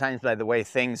lot of times by the way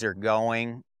things are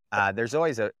going. There's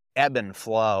always a ebb and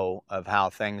flow of how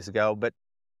things go. But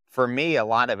for me, a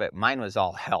lot of it, mine was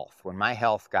all health. When my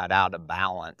health got out of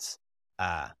balance,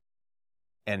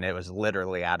 and it was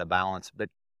literally out of balance. But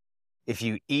if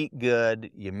you eat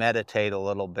good, you meditate a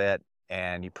little bit,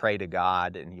 and you pray to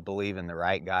God, and you believe in the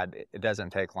right God, it doesn't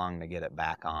take long to get it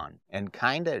back on. And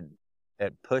kind of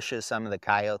it pushes some of the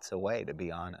coyotes away, to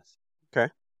be honest.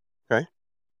 Okay.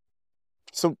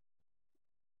 So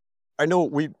I know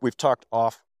we've talked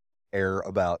off air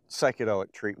about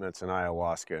psychedelic treatments in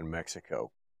ayahuasca in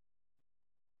Mexico.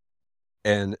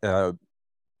 And I'm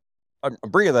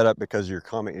bringing that up because of your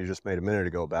comment you just made a minute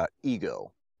ago about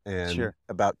ego and Sure.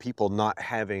 about people not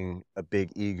having a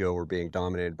big ego or being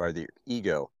dominated by the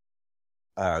ego.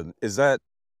 How did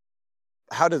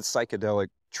psychedelic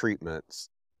treatments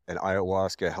and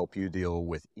ayahuasca help you deal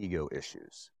with ego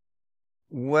issues?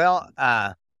 Well,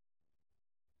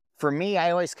 for me,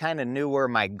 I always kind of knew where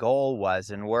my goal was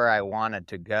and where I wanted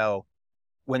to go.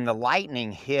 When the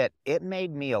lightning hit, it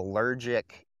made me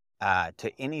allergic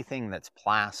to anything that's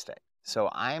plastic. So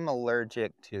I'm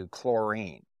allergic to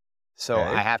chlorine. So Okay.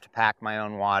 I have to pack my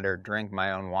own water, drink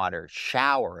my own water,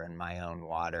 shower in my own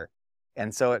water.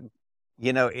 And so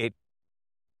the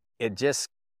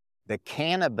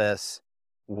cannabis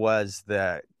was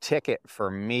the ticket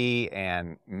for me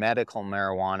and medical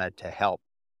marijuana to help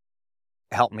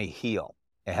me heal.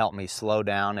 It helped me slow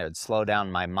down. It would slow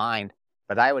down my mind,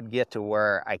 but I would get to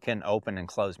where I couldn't open and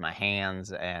close my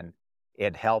hands, and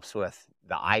it helps with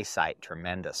the eyesight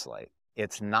tremendously.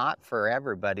 It's not for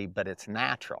everybody, but it's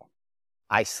natural.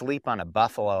 I sleep on a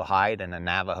buffalo hide and a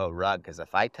Navajo rug because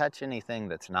if I touch anything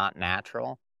that's not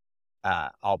natural,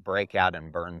 I'll break out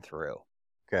and burn through.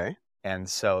 Okay. And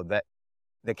so that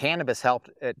the cannabis helped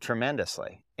it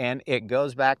tremendously. And it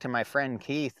goes back to my friend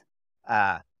Keith.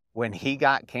 When he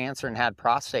got cancer and had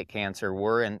prostate cancer,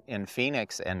 we're in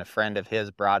Phoenix, and a friend of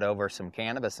his brought over some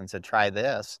cannabis and said, try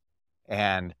this.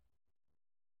 And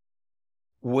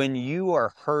when you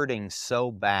are hurting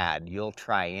so bad, you'll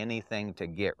try anything to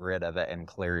get rid of it and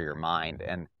clear your mind.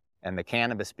 And the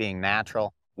cannabis being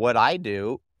natural, what I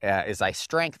do is I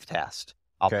strength test.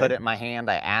 I'll put it in my hand.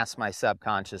 I ask my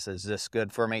subconscious, is this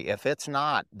good for me? If it's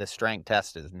not, the strength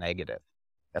test is negative.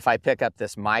 If I pick up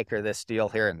this mic or this steel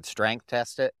here and strength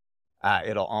test it,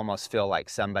 it'll almost feel like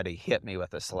somebody hit me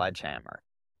with a sledgehammer.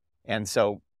 And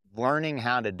so learning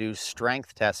how to do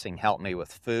strength testing helped me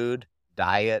with food,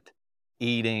 diet,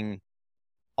 eating,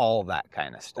 all that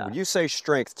kind of stuff. When you say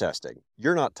strength testing,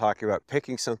 you're not talking about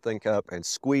picking something up and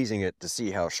squeezing it to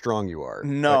see how strong you are.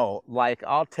 No, like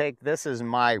I'll take,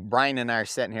 Brian and I are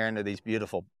sitting here under these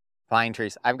beautiful pine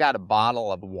trees. I've got a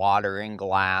bottle of water in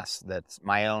glass that's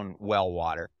my own well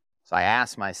water. So I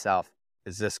ask myself,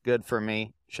 is this good for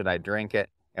me? Should I drink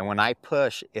it? And when I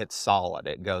push, it's solid.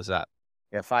 It goes up.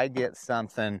 If I get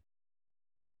something,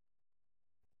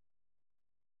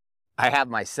 I have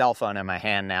my cell phone in my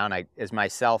hand now, and is my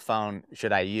cell phone,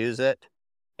 should I use it?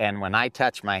 And when I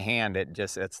touch my hand,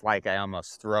 it's like I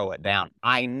almost throw it down.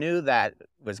 I knew that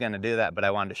was going to do that, but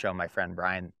I wanted to show my friend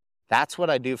Brian. That's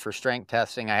what I do for strength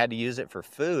testing. I had to use it for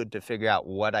food to figure out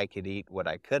what I could eat, what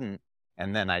I couldn't,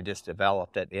 and then I just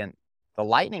developed it. The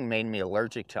lightning made me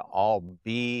allergic to all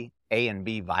A and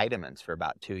B vitamins for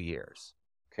about 2 years.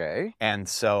 Okay. And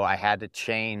so I had to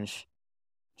change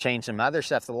some other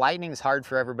stuff. The lightning is hard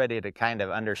for everybody to kind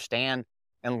of understand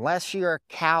unless you're a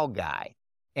cow guy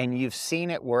and you've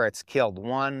seen it where it's killed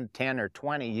 1, 10, or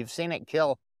 20. You've seen it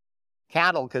kill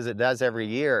cattle because it does every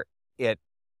year.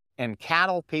 And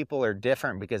cattle people are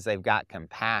different because they've got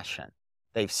compassion.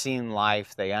 They've seen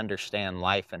life. They understand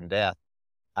life and death.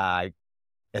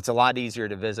 It's a lot easier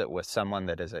to visit with someone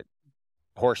that is a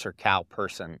horse or cow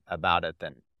person about it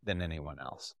than anyone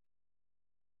else.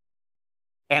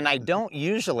 And I don't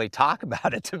usually talk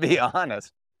about it, to be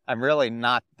honest. I'm really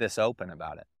not this open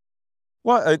about it.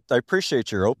 Well, I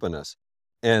appreciate your openness.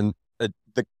 And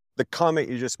the comment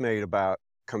you just made about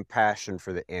compassion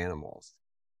for the animals,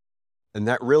 and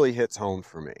that really hits home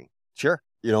for me. Sure.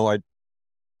 You know, I've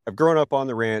grown up on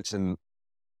the ranch, and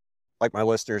like my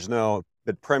listeners know,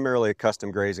 been primarily a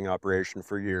custom grazing operation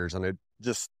for years, and I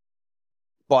just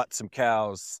bought some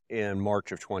cows in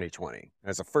March of 2020.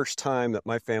 It's the first time that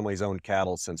my family's owned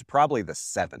cattle since probably the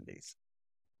 70s.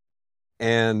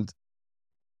 And,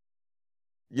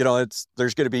 you know,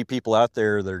 there's going to be people out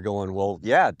there that are going, well,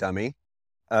 yeah, dummy.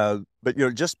 But, you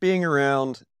know, just being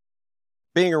around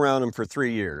them for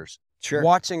 3 years, Sure.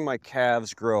 Watching my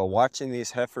calves grow, watching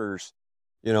these heifers,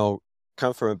 you know,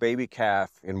 come from a baby calf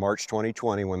in March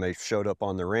 2020 when they showed up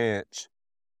on the ranch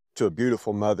to a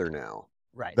beautiful mother now.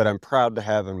 Right. That I'm proud to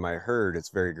have in my herd. It's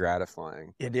very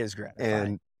gratifying. It is gratifying.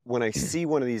 And when I see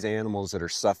one of these animals that are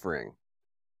suffering,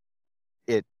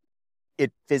 it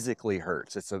it physically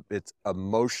hurts. It's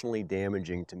emotionally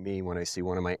damaging to me when I see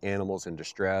one of my animals in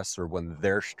distress or when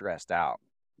they're stressed out.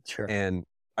 Sure. And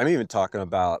I'm even talking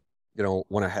about,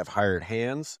 when I have hired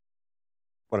hands,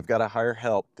 when I've got to hire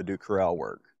help to do corral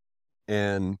work.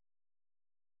 And,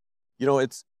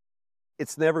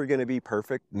 it's never going to be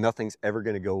perfect. Nothing's ever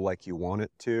going to go like you want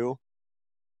it to.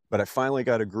 But I finally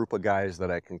got a group of guys that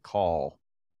I can call,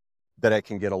 that I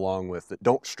can get along with, that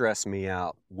don't stress me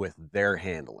out with their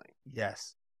handling.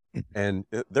 Yes. And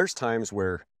there's times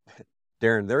where,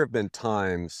 Darren, there have been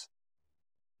times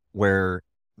where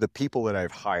the people that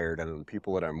I've hired and the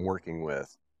people that I'm working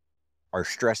with are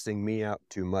stressing me out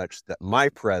too much, that my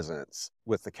presence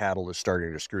with the cattle is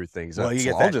starting to screw things up.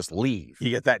 So I'll just leave. You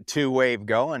get that two wave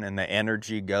going and the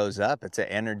energy goes up. It's an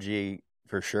energy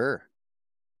for sure.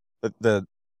 The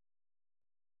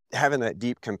having that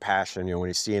deep compassion, when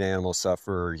you see an animal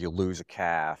suffer, or you lose a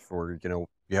calf, or,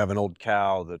 you have an old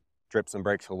cow that trips and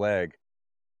breaks a leg,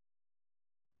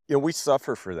 we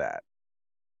suffer for that.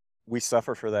 We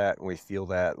suffer for that, and we feel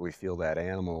that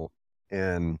animal.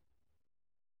 And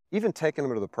even taking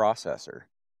them to the processor.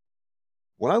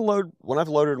 When I've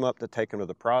loaded them up to take them to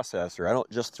the processor, I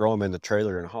don't just throw them in the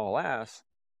trailer and haul ass.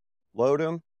 Load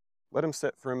them, let them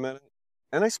sit for a minute,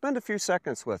 and I spend a few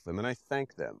seconds with them, and I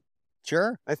thank them.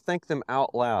 Sure. I thank them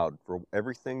out loud for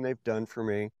everything they've done for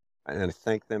me, and I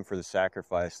thank them for the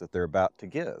sacrifice that they're about to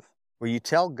give. Well, you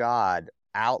tell God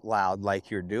out loud like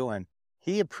you're doing,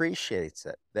 he appreciates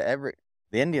it. The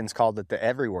Indians called it the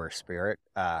everywhere spirit.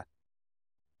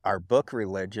 Our book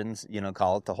religions,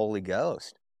 call it the Holy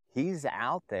Ghost. He's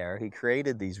out there. He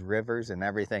created these rivers and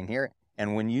everything here.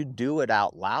 And when you do it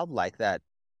out loud like that,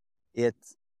 it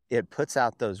puts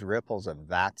out those ripples of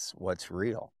that's what's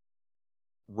real.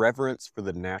 Reverence for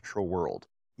the natural world.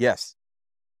 Yes.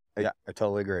 I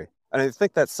totally agree. And I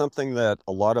think that's something that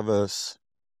a lot of us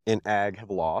in ag have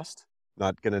lost.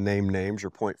 Not going to name names or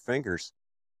point fingers,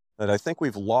 but I think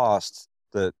we've lost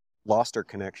our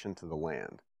connection to the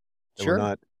land. Sure. We're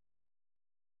not,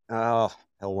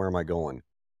 where am I going?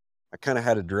 I kind of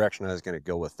had a direction I was going to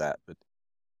go with that, but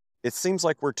it seems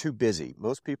like we're too busy.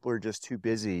 Most people are just too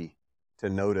busy to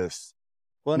notice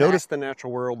the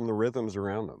natural world and the rhythms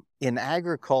around them. In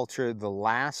agriculture, the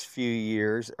last few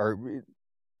years, or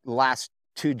last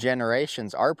 2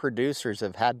 generations, our producers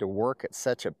have had to work at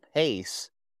such a pace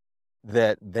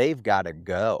that they've got to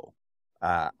go.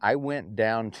 I went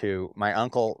down to my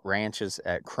uncle ranches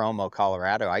at Cromo,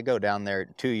 Colorado. I go down there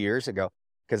 2 years ago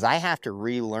because I have to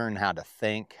relearn how to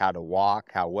think, how to walk,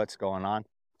 what's going on.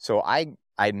 So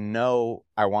I know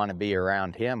I want to be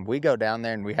around him. We go down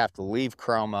there and we have to leave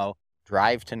Cromo,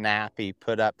 drive to Nappy,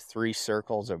 put up 3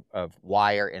 circles of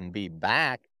wire, and be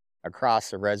back across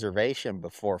the reservation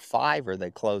before 5, or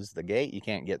they close the gate. You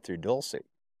can't get through Dulce.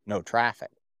 No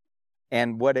traffic.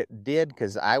 And what it did,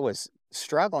 because I was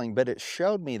struggling, but it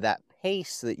showed me that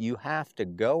pace that you have to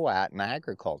go at in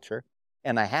agriculture.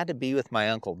 And I had to be with my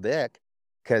Uncle Dick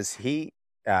because he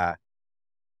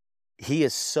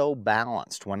is so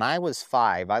balanced. When I was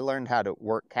 5, I learned how to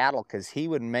work cattle because he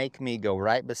would make me go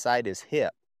right beside his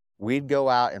hip. We'd go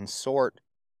out and sort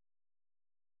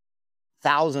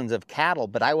thousands of cattle,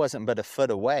 but I wasn't but a foot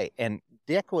away. And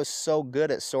Dick was so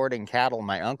good at sorting cattle,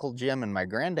 my Uncle Jim and my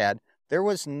granddad, there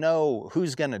was no,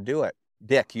 who's going to do it?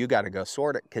 Dick, you got to go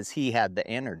sort it, because he had the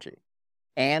energy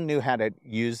and knew how to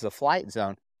use the flight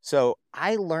zone. So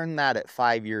I learned that at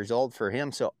 5 years old for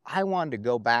him. So I wanted to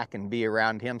go back and be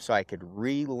around him so I could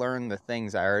relearn the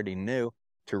things I already knew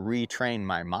to retrain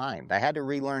my mind. I had to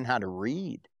relearn how to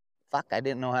read. I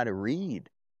didn't know how to read.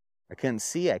 I couldn't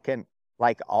see. I couldn't,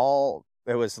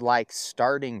 it was like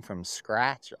starting from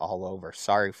scratch all over.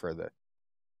 Sorry for the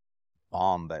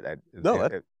bomb, but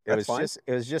it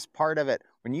was just part of it.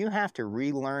 When you have to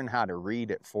relearn how to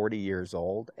read at 40 years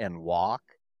old and walk,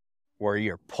 where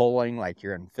you're pulling like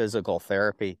you're in physical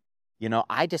therapy,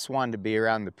 I just wanted to be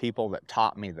around the people that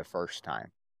taught me the first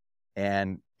time.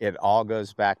 And it all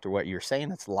goes back to what you're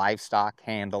saying. It's livestock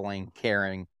handling,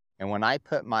 caring. And when I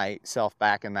put myself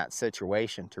back in that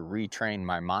situation to retrain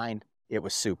my mind, it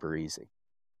was super easy.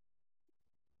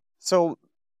 So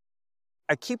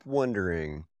I keep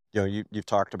wondering, you've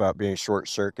talked about being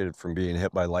short-circuited from being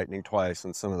hit by lightning twice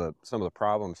and some of the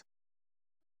problems.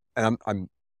 And I'm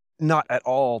not at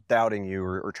all doubting you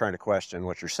or trying to question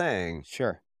what you're saying.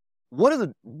 Sure.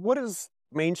 What does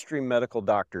mainstream medical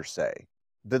doctors say?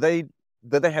 Do they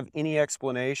have any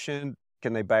explanation?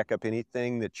 Can they back up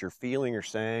anything that you're feeling or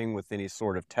saying with any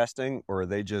sort of testing, or are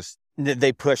they just...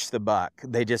 They push the buck.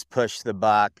 They just push the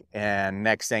buck, and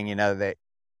next thing you know,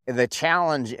 the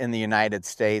challenge in the United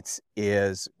States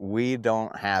is we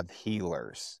don't have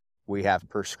healers. we have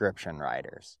prescription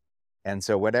writers. And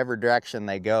so whatever direction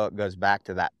they go, it goes back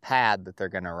to that pad that they're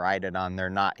going to write it on. They're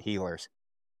not healers.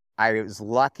 I was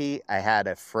lucky. I had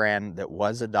a friend that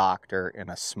was a doctor in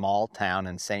a small town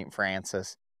in St.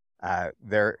 Francis.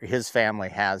 His family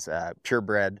has a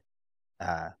purebred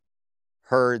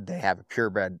herd. They have a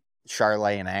purebred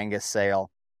Charolais and Angus sale.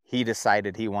 He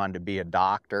decided he wanted to be a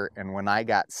doctor. And when I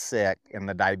got sick and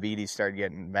the diabetes started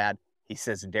getting bad, he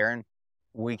says, Darren,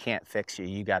 we can't fix you.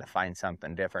 You got to find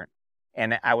something different.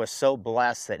 And I was so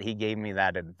blessed that he gave me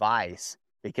that advice,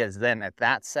 because then at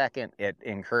that second, it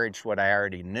encouraged what I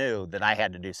already knew, that I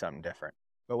had to do something different.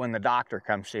 But when the doctor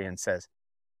comes to you and says,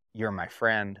 you're my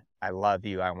friend, I love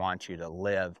you, I want you to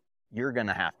live, you're going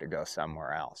to have to go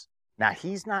somewhere else. Now,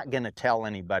 he's not going to tell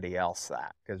anybody else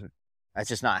that, because that's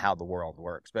just not how the world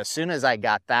works. But as soon as I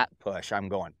got that push, I'm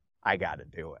going, I got to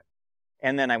do it.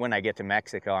 And then when I get to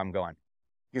Mexico, I'm going,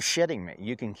 you're shitting me.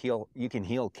 You can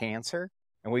heal cancer?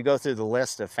 And we go through the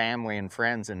list of family and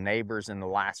friends and neighbors in the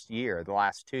last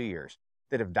 2 years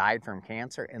that have died from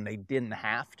cancer, and they didn't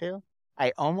have to.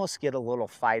 I almost get a little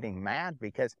fighting mad,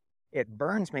 because it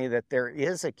burns me that there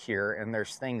is a cure and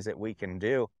there's things that we can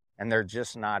do, and they're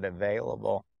just not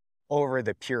available over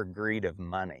the pure greed of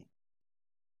money.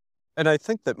 And I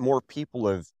think that more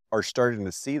people are starting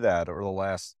to see that over the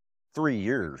last 3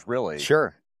 years, really.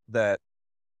 Sure. That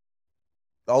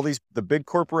the big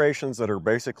corporations that are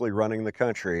basically running the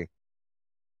country,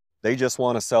 they just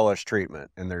want to sell us treatment,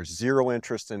 and there's zero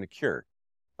interest in the cure.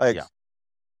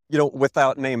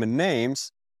 Without naming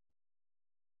names,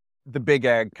 the big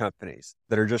ag companies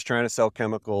that are just trying to sell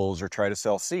chemicals or try to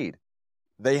sell seed,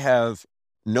 they have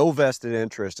no vested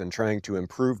interest in trying to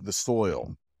improve the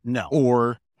soil. No.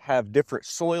 Or have different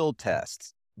soil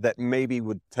tests that maybe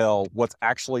would tell what's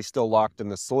actually still locked in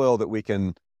the soil that we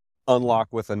can unlock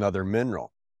with another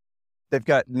mineral. They've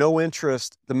got no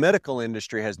interest. The medical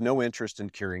industry has no interest in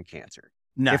curing cancer.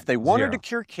 None. If they wanted Zero. to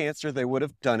cure cancer, they would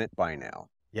have done it by now.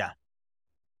 Yeah.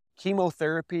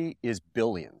 Chemotherapy is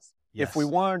billions. Yes. If we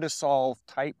wanted to solve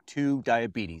type 2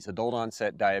 diabetes, adult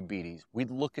onset diabetes,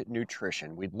 we'd look at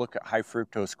nutrition. We'd look at high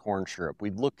fructose corn syrup.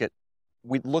 We'd look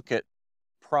at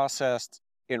processed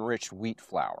enriched wheat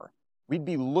flour. We'd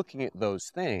be looking at those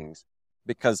things,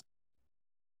 because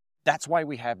that's why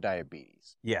we have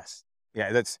diabetes. Yes.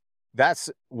 Yeah, that's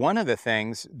one of the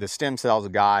things, the stem cells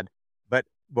of God. But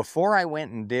before I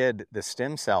went and did the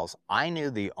stem cells, I knew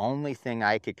the only thing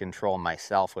I could control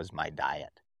myself was my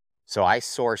diet. So I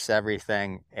source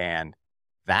everything, and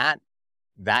that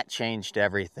changed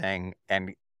everything.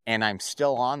 And I'm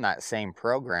still on that same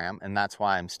program, and that's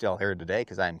why I'm still here today,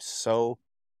 because I'm so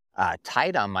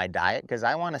tight on my diet, because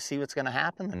I want to see what's going to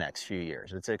happen the next few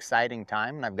years. It's an exciting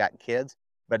time, and I've got kids,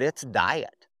 but it's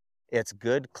diet. It's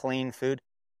good, clean food.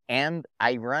 And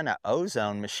I run an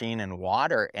ozone machine in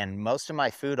water, and most of my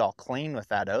food I'll clean with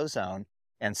that ozone.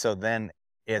 And so then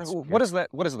What does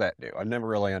that do? I never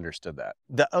really understood that.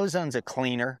 The ozone's a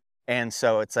cleaner, and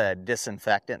so it's a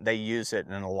disinfectant. They use it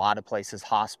in a lot of places,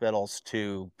 hospitals,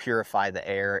 to purify the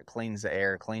air. It cleans the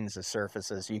air, cleans the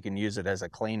surfaces. You can use it as a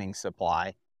cleaning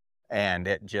supply, and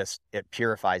it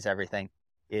purifies everything.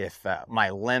 If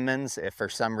my lemons, if for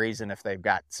some reason, if they've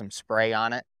got some spray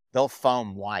on it, they'll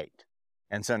foam white.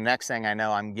 And so next thing I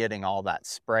know, I'm getting all that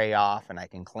spray off, and I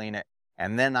can clean it.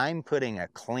 And then I'm putting a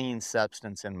clean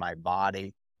substance in my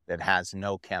body that has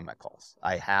no chemicals.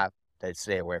 I have to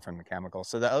stay away from the chemicals.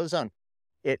 So the ozone,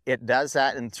 it does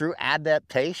that. And through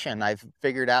adaptation, I've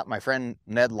figured out, my friend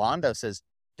Ned Londo says,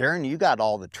 Darren, you got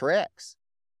all the tricks.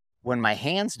 When my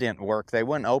hands didn't work, they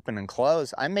wouldn't open and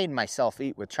close. I made myself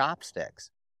eat with chopsticks.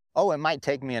 Oh, it might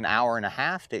take me an hour and a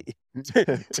half to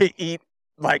eat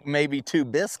like maybe 2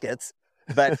 biscuits.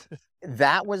 But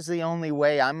that was the only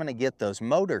way I'm going to get those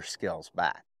motor skills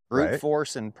back. Brute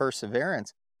force and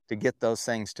perseverance to get those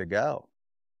things to go.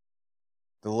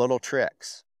 The little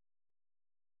tricks.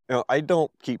 I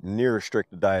don't keep near as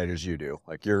strict a diet as you do.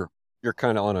 Like you're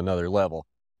kind of on another level.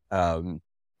 I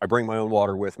bring my own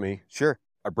water with me. Sure.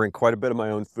 I bring quite a bit of my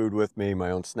own food with me,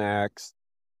 my own snacks,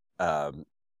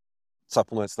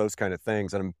 supplements, those kind of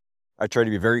things. And I try to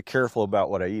be very careful about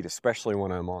what I eat, especially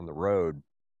when I'm on the road.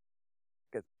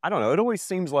 I don't know. It always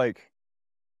seems like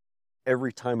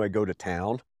every time I go to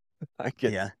town, I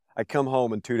come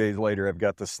home and 2 days later I've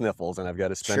got the sniffles, and I've got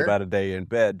to spend about a day in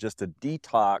bed just to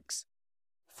detox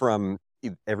from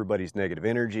everybody's negative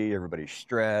energy, everybody's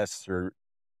stress, or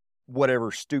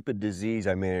whatever stupid disease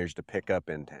I managed to pick up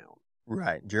in town.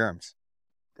 Right, germs.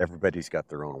 Everybody's got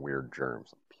their own weird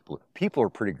germs. People are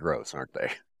pretty gross, aren't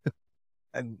they?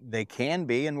 And they can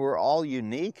be, and we're all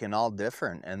unique and all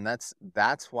different. And that's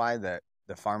why the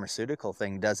the pharmaceutical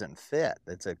thing doesn't fit.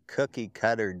 It's a cookie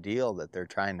cutter deal that they're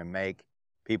trying to make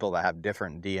people that have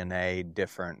different DNA,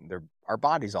 our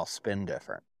bodies all spin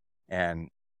different. And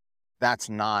that's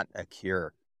not a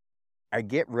cure. I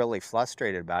get really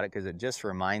frustrated about it because it just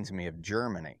reminds me of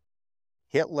Germany.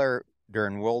 Hitler,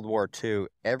 during World War II,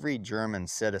 every German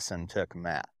citizen took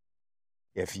meth.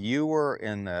 If you were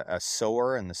in a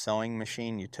sewer in the sewing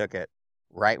machine, you took it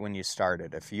right when you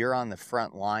started. If you're on the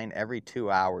front line, every 2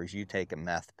 hours, you take a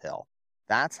meth pill.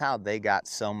 That's how they got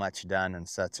so much done in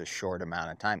such a short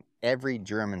amount of time. Every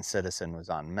German citizen was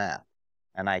on meth.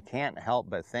 And I can't help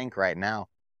but think right now,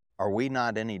 are we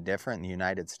not any different in the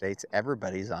United States?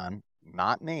 Everybody's on,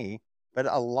 not me, but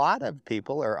a lot of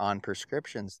people are on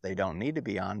prescriptions they don't need to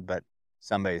be on, but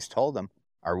somebody's told them.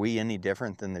 Are we any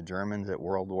different than the Germans at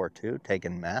World War II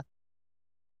taking meth?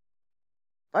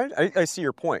 I see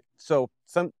your point. So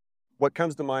what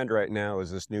comes to mind right now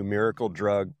is this new miracle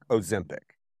drug,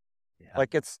 Ozempic. Yeah.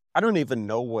 Like I don't even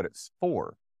know what it's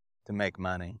for. To make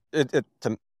money.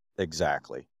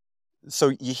 Exactly. So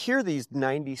you hear these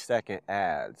 90-second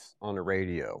ads on the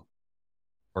radio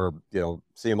or,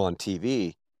 see them on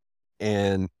TV,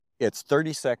 and it's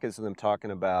 30 seconds of them talking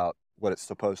about what it's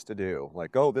supposed to do.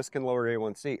 Like, oh, this can lower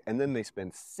A1C. And then they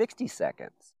spend 60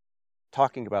 seconds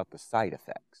talking about the side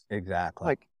effects. Exactly.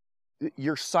 Like,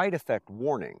 your side effect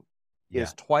warning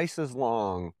is twice as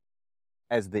long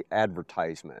as the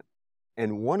advertisement.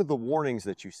 And one of the warnings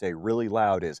that you say really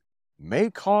loud is, may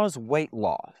cause weight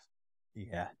loss.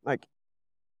 Yeah. Like,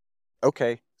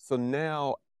 okay, so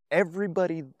now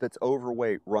everybody that's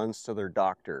overweight runs to their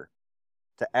doctor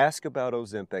to ask about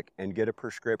Ozempic and get a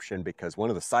prescription because one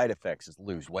of the side effects is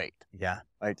lose weight. Yeah.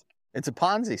 Like, it's a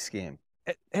Ponzi scheme.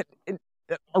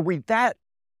 Are we that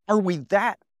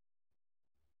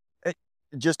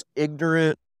just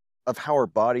ignorant of how our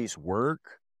bodies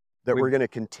work that we're going to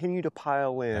continue to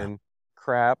pile in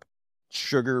crap,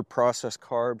 sugar, processed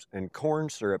carbs, and corn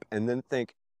syrup and then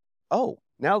think, oh,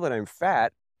 now that I'm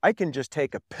fat, I can just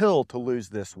take a pill to lose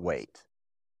this weight?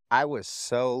 I was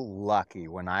so lucky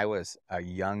when I was a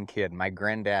young kid. My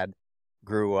granddad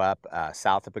grew up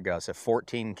south of Pagosa,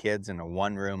 14 kids in a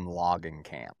one-room logging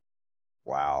camp.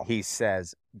 Wow. He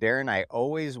says, Darren, I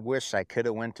always wish I could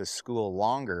have went to school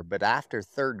longer, but after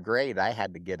third grade, I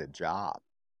had to get a job.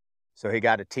 So he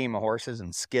got a team of horses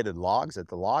and skidded logs at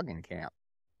the logging camp.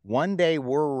 One day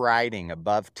we're riding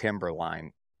above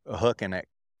timberline, hooking it.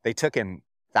 They took in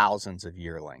thousands of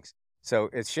yearlings. So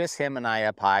it's just him and I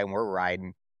up high, and we're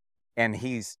riding. And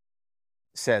he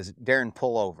says, Darren,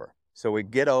 pull over. So we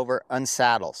get over,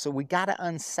 unsaddle. So we got to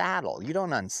unsaddle. You don't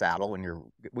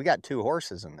unsaddle we got 2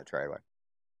 horses in the trailer.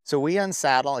 So we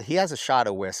unsaddle. He has a shot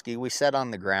of whiskey. We sit on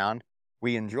the ground.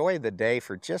 We enjoy the day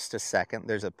for just a second.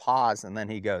 There's a pause, and then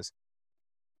he goes,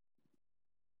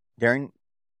 Darren,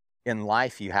 in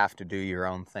life, you have to do your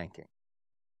own thinking.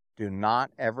 Do not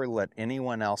ever let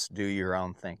anyone else do your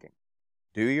own thinking.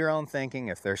 Do your own thinking.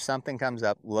 If there's something comes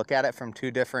up, look at it from 2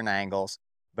 different angles,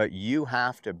 but you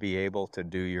have to be able to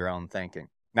do your own thinking.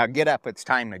 Now get up, it's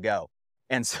time to go.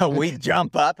 And so we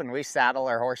jump up and we saddle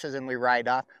our horses and we ride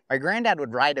off. My granddad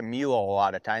would ride a mule a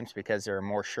lot of times because they're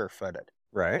more sure-footed.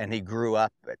 Right. And he grew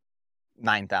up at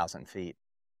 9,000 feet.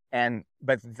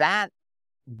 But that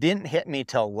didn't hit me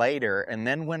till later. And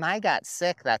then when I got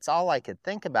sick, that's all I could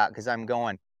think about because I'm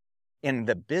going, in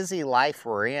the busy life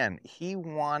we're in, he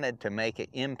wanted to make an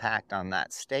impact on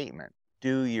that statement.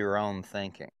 Do your own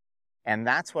thinking. And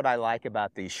that's what I like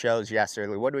about these shows. Yes,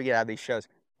 earlier, what do we get out of these shows?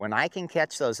 When I can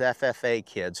catch those FFA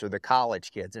kids or the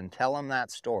college kids and tell them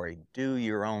that story, do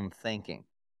your own thinking.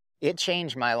 It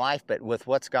changed my life, but with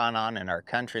what's gone on in our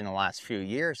country in the last few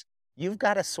years, you've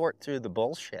got to sort through the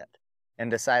bullshit and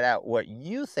decide out what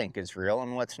you think is real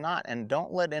and what's not. And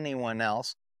don't let anyone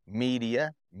else,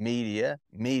 media,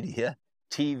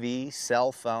 TV,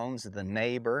 cell phones, the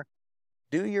neighbor,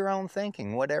 do your own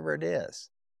thinking, whatever it is.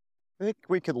 I think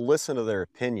we could listen to their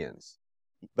opinions,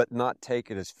 but not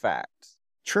take it as facts.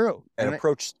 True. And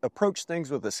approach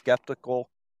things with a skeptical,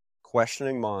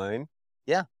 questioning mind.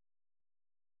 Yeah.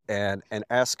 And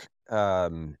ask,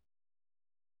 and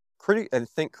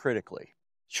think critically.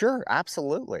 Sure,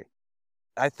 absolutely.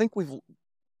 I think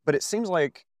but it seems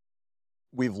like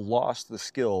we've lost the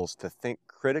skills to think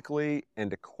critically and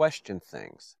to question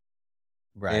things.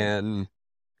 Right. And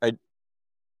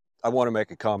I want to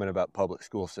make a comment about public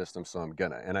school systems, so I'm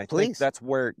gonna. And I Please. think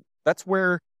that's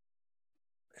where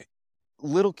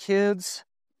little kids,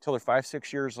 till they're 5,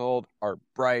 6 years old, are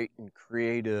bright and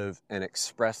creative and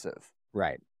expressive.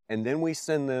 Right. And then we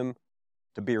send them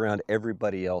to be around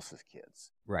everybody else's kids.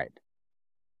 Right.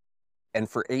 And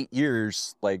for 8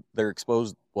 years, like, they're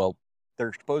exposed, well, they're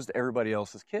exposed to everybody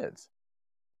else's kids.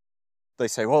 They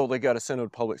say, well, they got to send them to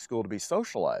public school to be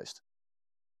socialized.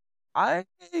 Who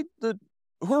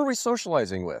are we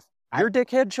socializing with? Your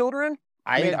dickhead children?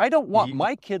 I mean, I don't want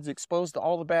my kids exposed to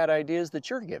all the bad ideas that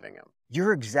you're giving them.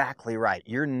 You're exactly right.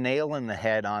 You're nailing the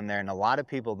head on there, and a lot of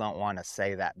people don't want to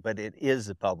say that, but it is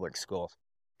the public schools.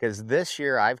 Because this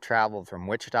year I've traveled from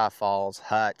Wichita Falls,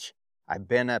 Hutch, I've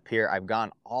been up here, I've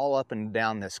gone all up and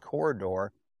down this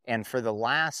corridor, and for the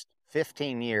last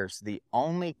 15 years, the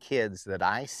only kids that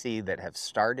I see that have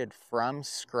started from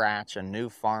scratch a new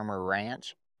farmer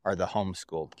ranch are the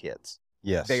homeschooled kids.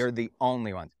 Yes. They are the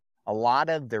only ones. A lot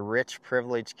of the rich,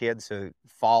 privileged kids who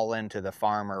fall into the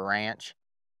farmer ranch,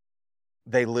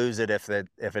 they lose it if it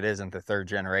isn't the third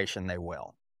generation, they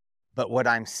will. But what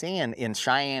I'm seeing in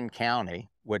Cheyenne County,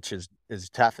 which is as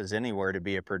tough as anywhere to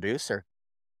be a producer,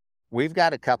 we've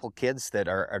got a couple kids that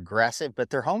are aggressive, but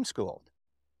they're homeschooled.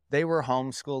 They were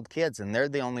homeschooled kids, and they're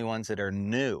the only ones that are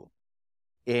new.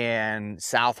 In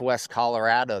Southwest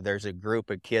Colorado, there's a group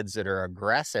of kids that are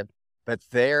aggressive, but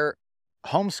they're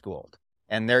homeschooled,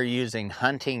 and they're using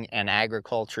hunting and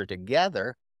agriculture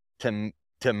together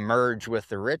to merge with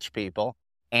the rich people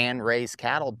and raise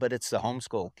cattle, but it's the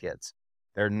homeschool kids.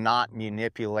 They're not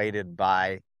manipulated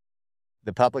by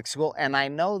the public school. And I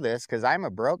know this because I'm a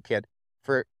broke kid.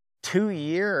 For 2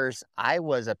 years, I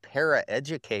was a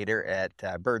para-educator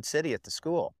at Bird City at the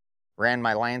school. Ran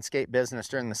my landscape business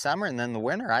during the summer, and then the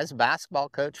winter, I was a basketball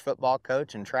coach, football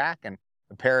coach, and track, and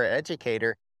a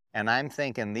para-educator. And I'm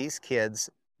thinking, these kids,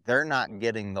 they're not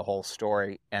getting the whole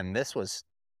story. And this was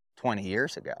 20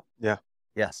 years ago. Yeah.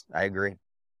 Yes, I agree.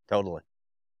 Totally.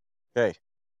 Okay.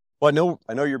 Well,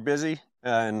 I know you're busy,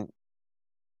 and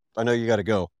I know you got to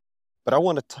go, but I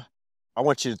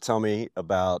want you to tell me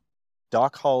about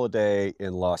Doc Holliday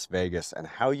in Las Vegas and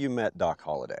how you met Doc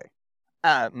Holliday.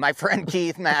 My friend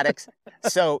Keith Maddox.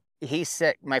 So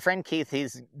my friend Keith,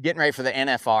 he's getting ready for the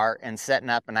NFR and setting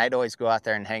up, and I'd always go out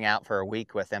there and hang out for a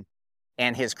week with him,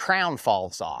 and his crown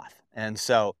falls off. And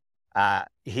so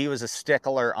he was a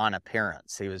stickler on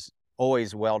appearance. He was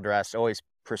always well-dressed, always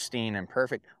pristine and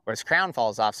perfect, where his crown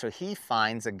falls off. So he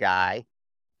finds a guy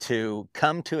to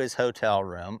come to his hotel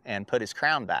room and put his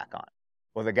crown back on.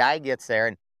 Well, the guy gets there,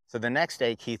 and so the next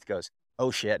day Keith goes,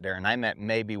 oh shit, Darren, I met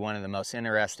maybe one of the most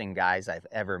interesting guys I've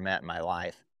ever met in my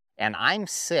life. And I'm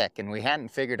sick, and we hadn't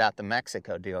figured out the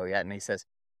Mexico deal yet. And he says,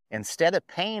 instead of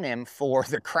paying him for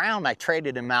the crown, I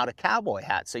traded him out a cowboy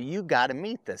hat. So you got to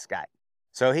meet this guy.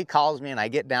 So he calls me, and I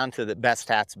get down to the Best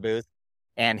Hats booth,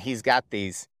 and he's got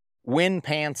these wind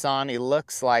pants on. He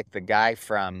looks like the guy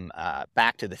from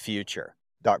Back to the Future.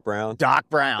 Doc Brown. Doc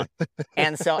Brown.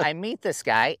 And so I meet this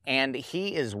guy, and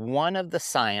he is one of the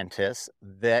scientists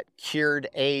that cured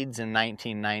AIDS in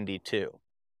 1992.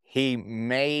 He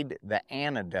made the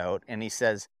antidote, and he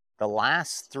says the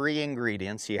last 3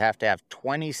 ingredients, you have to have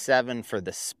 27 for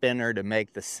the spinner to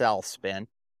make the cell spin.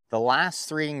 The last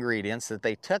 3 ingredients that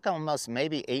they took almost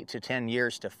maybe 8 to 10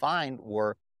 years to find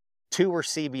were 2 were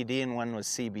CBD and 1 was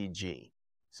CBG.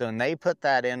 So when they put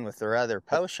that in with their other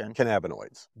potion.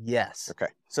 Cannabinoids. Yes.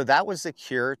 Okay. So that was the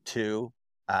cure to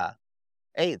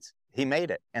AIDS. He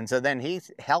made it. And so then he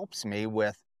helps me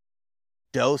with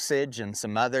dosage and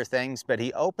some other things, but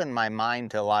he opened my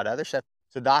mind to a lot of other stuff.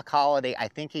 So Doc Holliday, I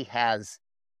think he has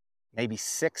maybe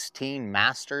 16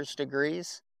 master's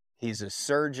degrees. He's a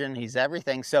surgeon. He's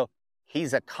everything. So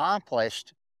he's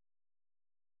accomplished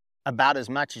about as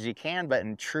much as you can, but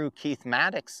in true Keith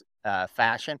Maddox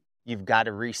fashion, you've got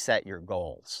to reset your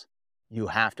goals. You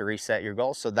have to reset your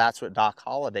goals. So that's what Doc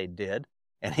Holliday did.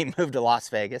 And he moved to Las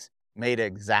Vegas, made an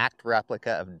exact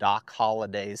replica of Doc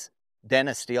Holliday's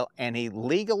dentist deal, and he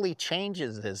legally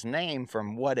changes his name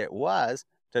from what it was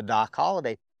to Doc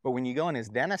Holliday. But when you go in his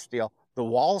dentist deal, the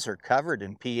walls are covered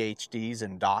in PhDs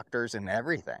and doctors and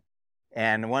everything.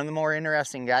 And one of the more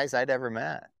interesting guys I'd ever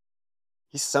met.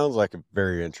 He sounds like a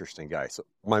very interesting guy. So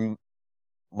my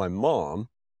mom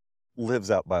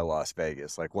lives out by Las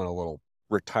Vegas, like one of the little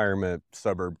retirement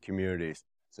suburb communities.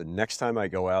 So next time I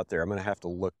go out there, I'm going to have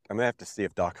to see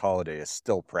if Doc Holliday is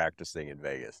still practicing in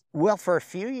Vegas. Well, for a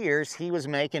few years, he was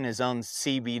making his own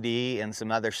CBD and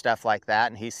some other stuff like that.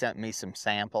 And he sent me some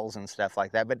samples and stuff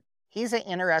like that. But he's an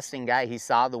interesting guy. He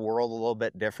saw the world a little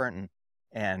bit different,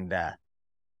 and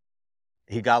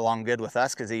he got along good with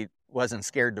us because he wasn't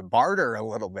scared to barter a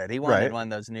little bit. He wanted one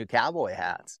of those new cowboy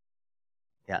hats.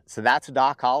 Yeah, so that's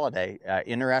Doc Holliday.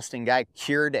 Interesting guy,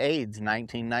 cured AIDS in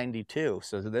 1992.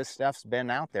 So this stuff's been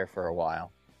out there for a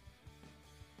while.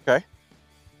 Okay.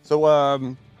 So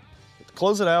a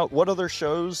close it out. What other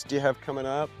shows do you have coming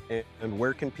up, and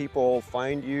where can people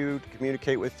find you to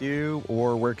communicate with you,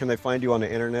 or where can they find you on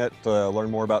the internet to learn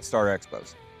more about Star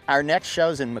Expos? Our next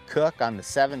show's in McCook on the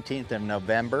 17th of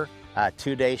November, a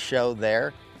 2-day show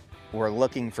there. We're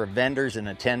looking for vendors and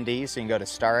attendees, so you can go to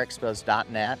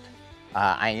starexpos.net.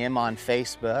 I am on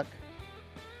Facebook,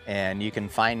 and you can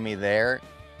find me there.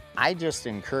 I just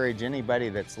encourage anybody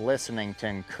that's listening to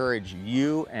encourage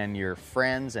you and your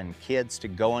friends and kids to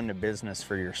go into business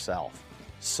for yourself.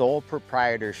 Sole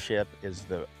proprietorship is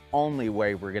the only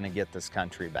way we're going to get this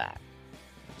country back.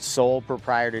 Sole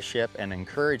proprietorship, and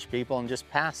encourage people and just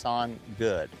pass on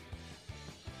good.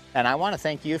 And I want to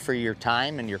thank you for your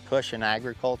time and your push in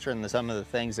agriculture, and some of the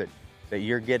things that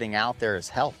you're getting out there is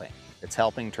helping. It's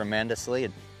helping tremendously.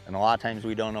 And a lot of times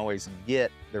we don't always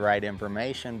get the right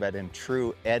information, but in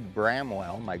true Ed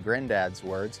Bramwell, my granddad's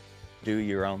words, do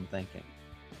your own thinking.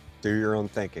 Do your own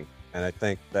thinking. And I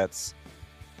think that's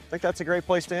a great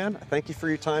place to end. Thank you for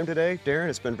your time today, Darren.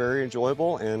 It's been very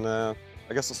enjoyable, and I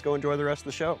guess let's go enjoy the rest of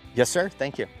the show. Yes, sir.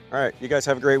 Thank you. All right. You guys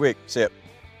have a great week. See ya.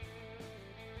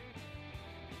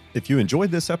 If you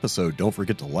enjoyed this episode, don't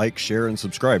forget to like, share, and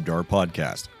subscribe to our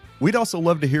podcast. We'd also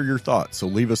love to hear your thoughts, so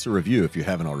leave us a review if you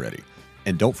haven't already.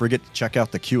 And don't forget to check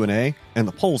out the Q&A and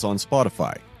the polls on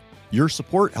Spotify. Your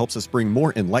support helps us bring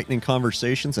more enlightening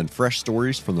conversations and fresh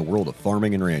stories from the world of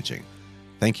farming and ranching.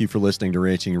 Thank you for listening to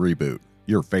Ranching Reboot,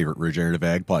 your favorite regenerative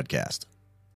ag podcast.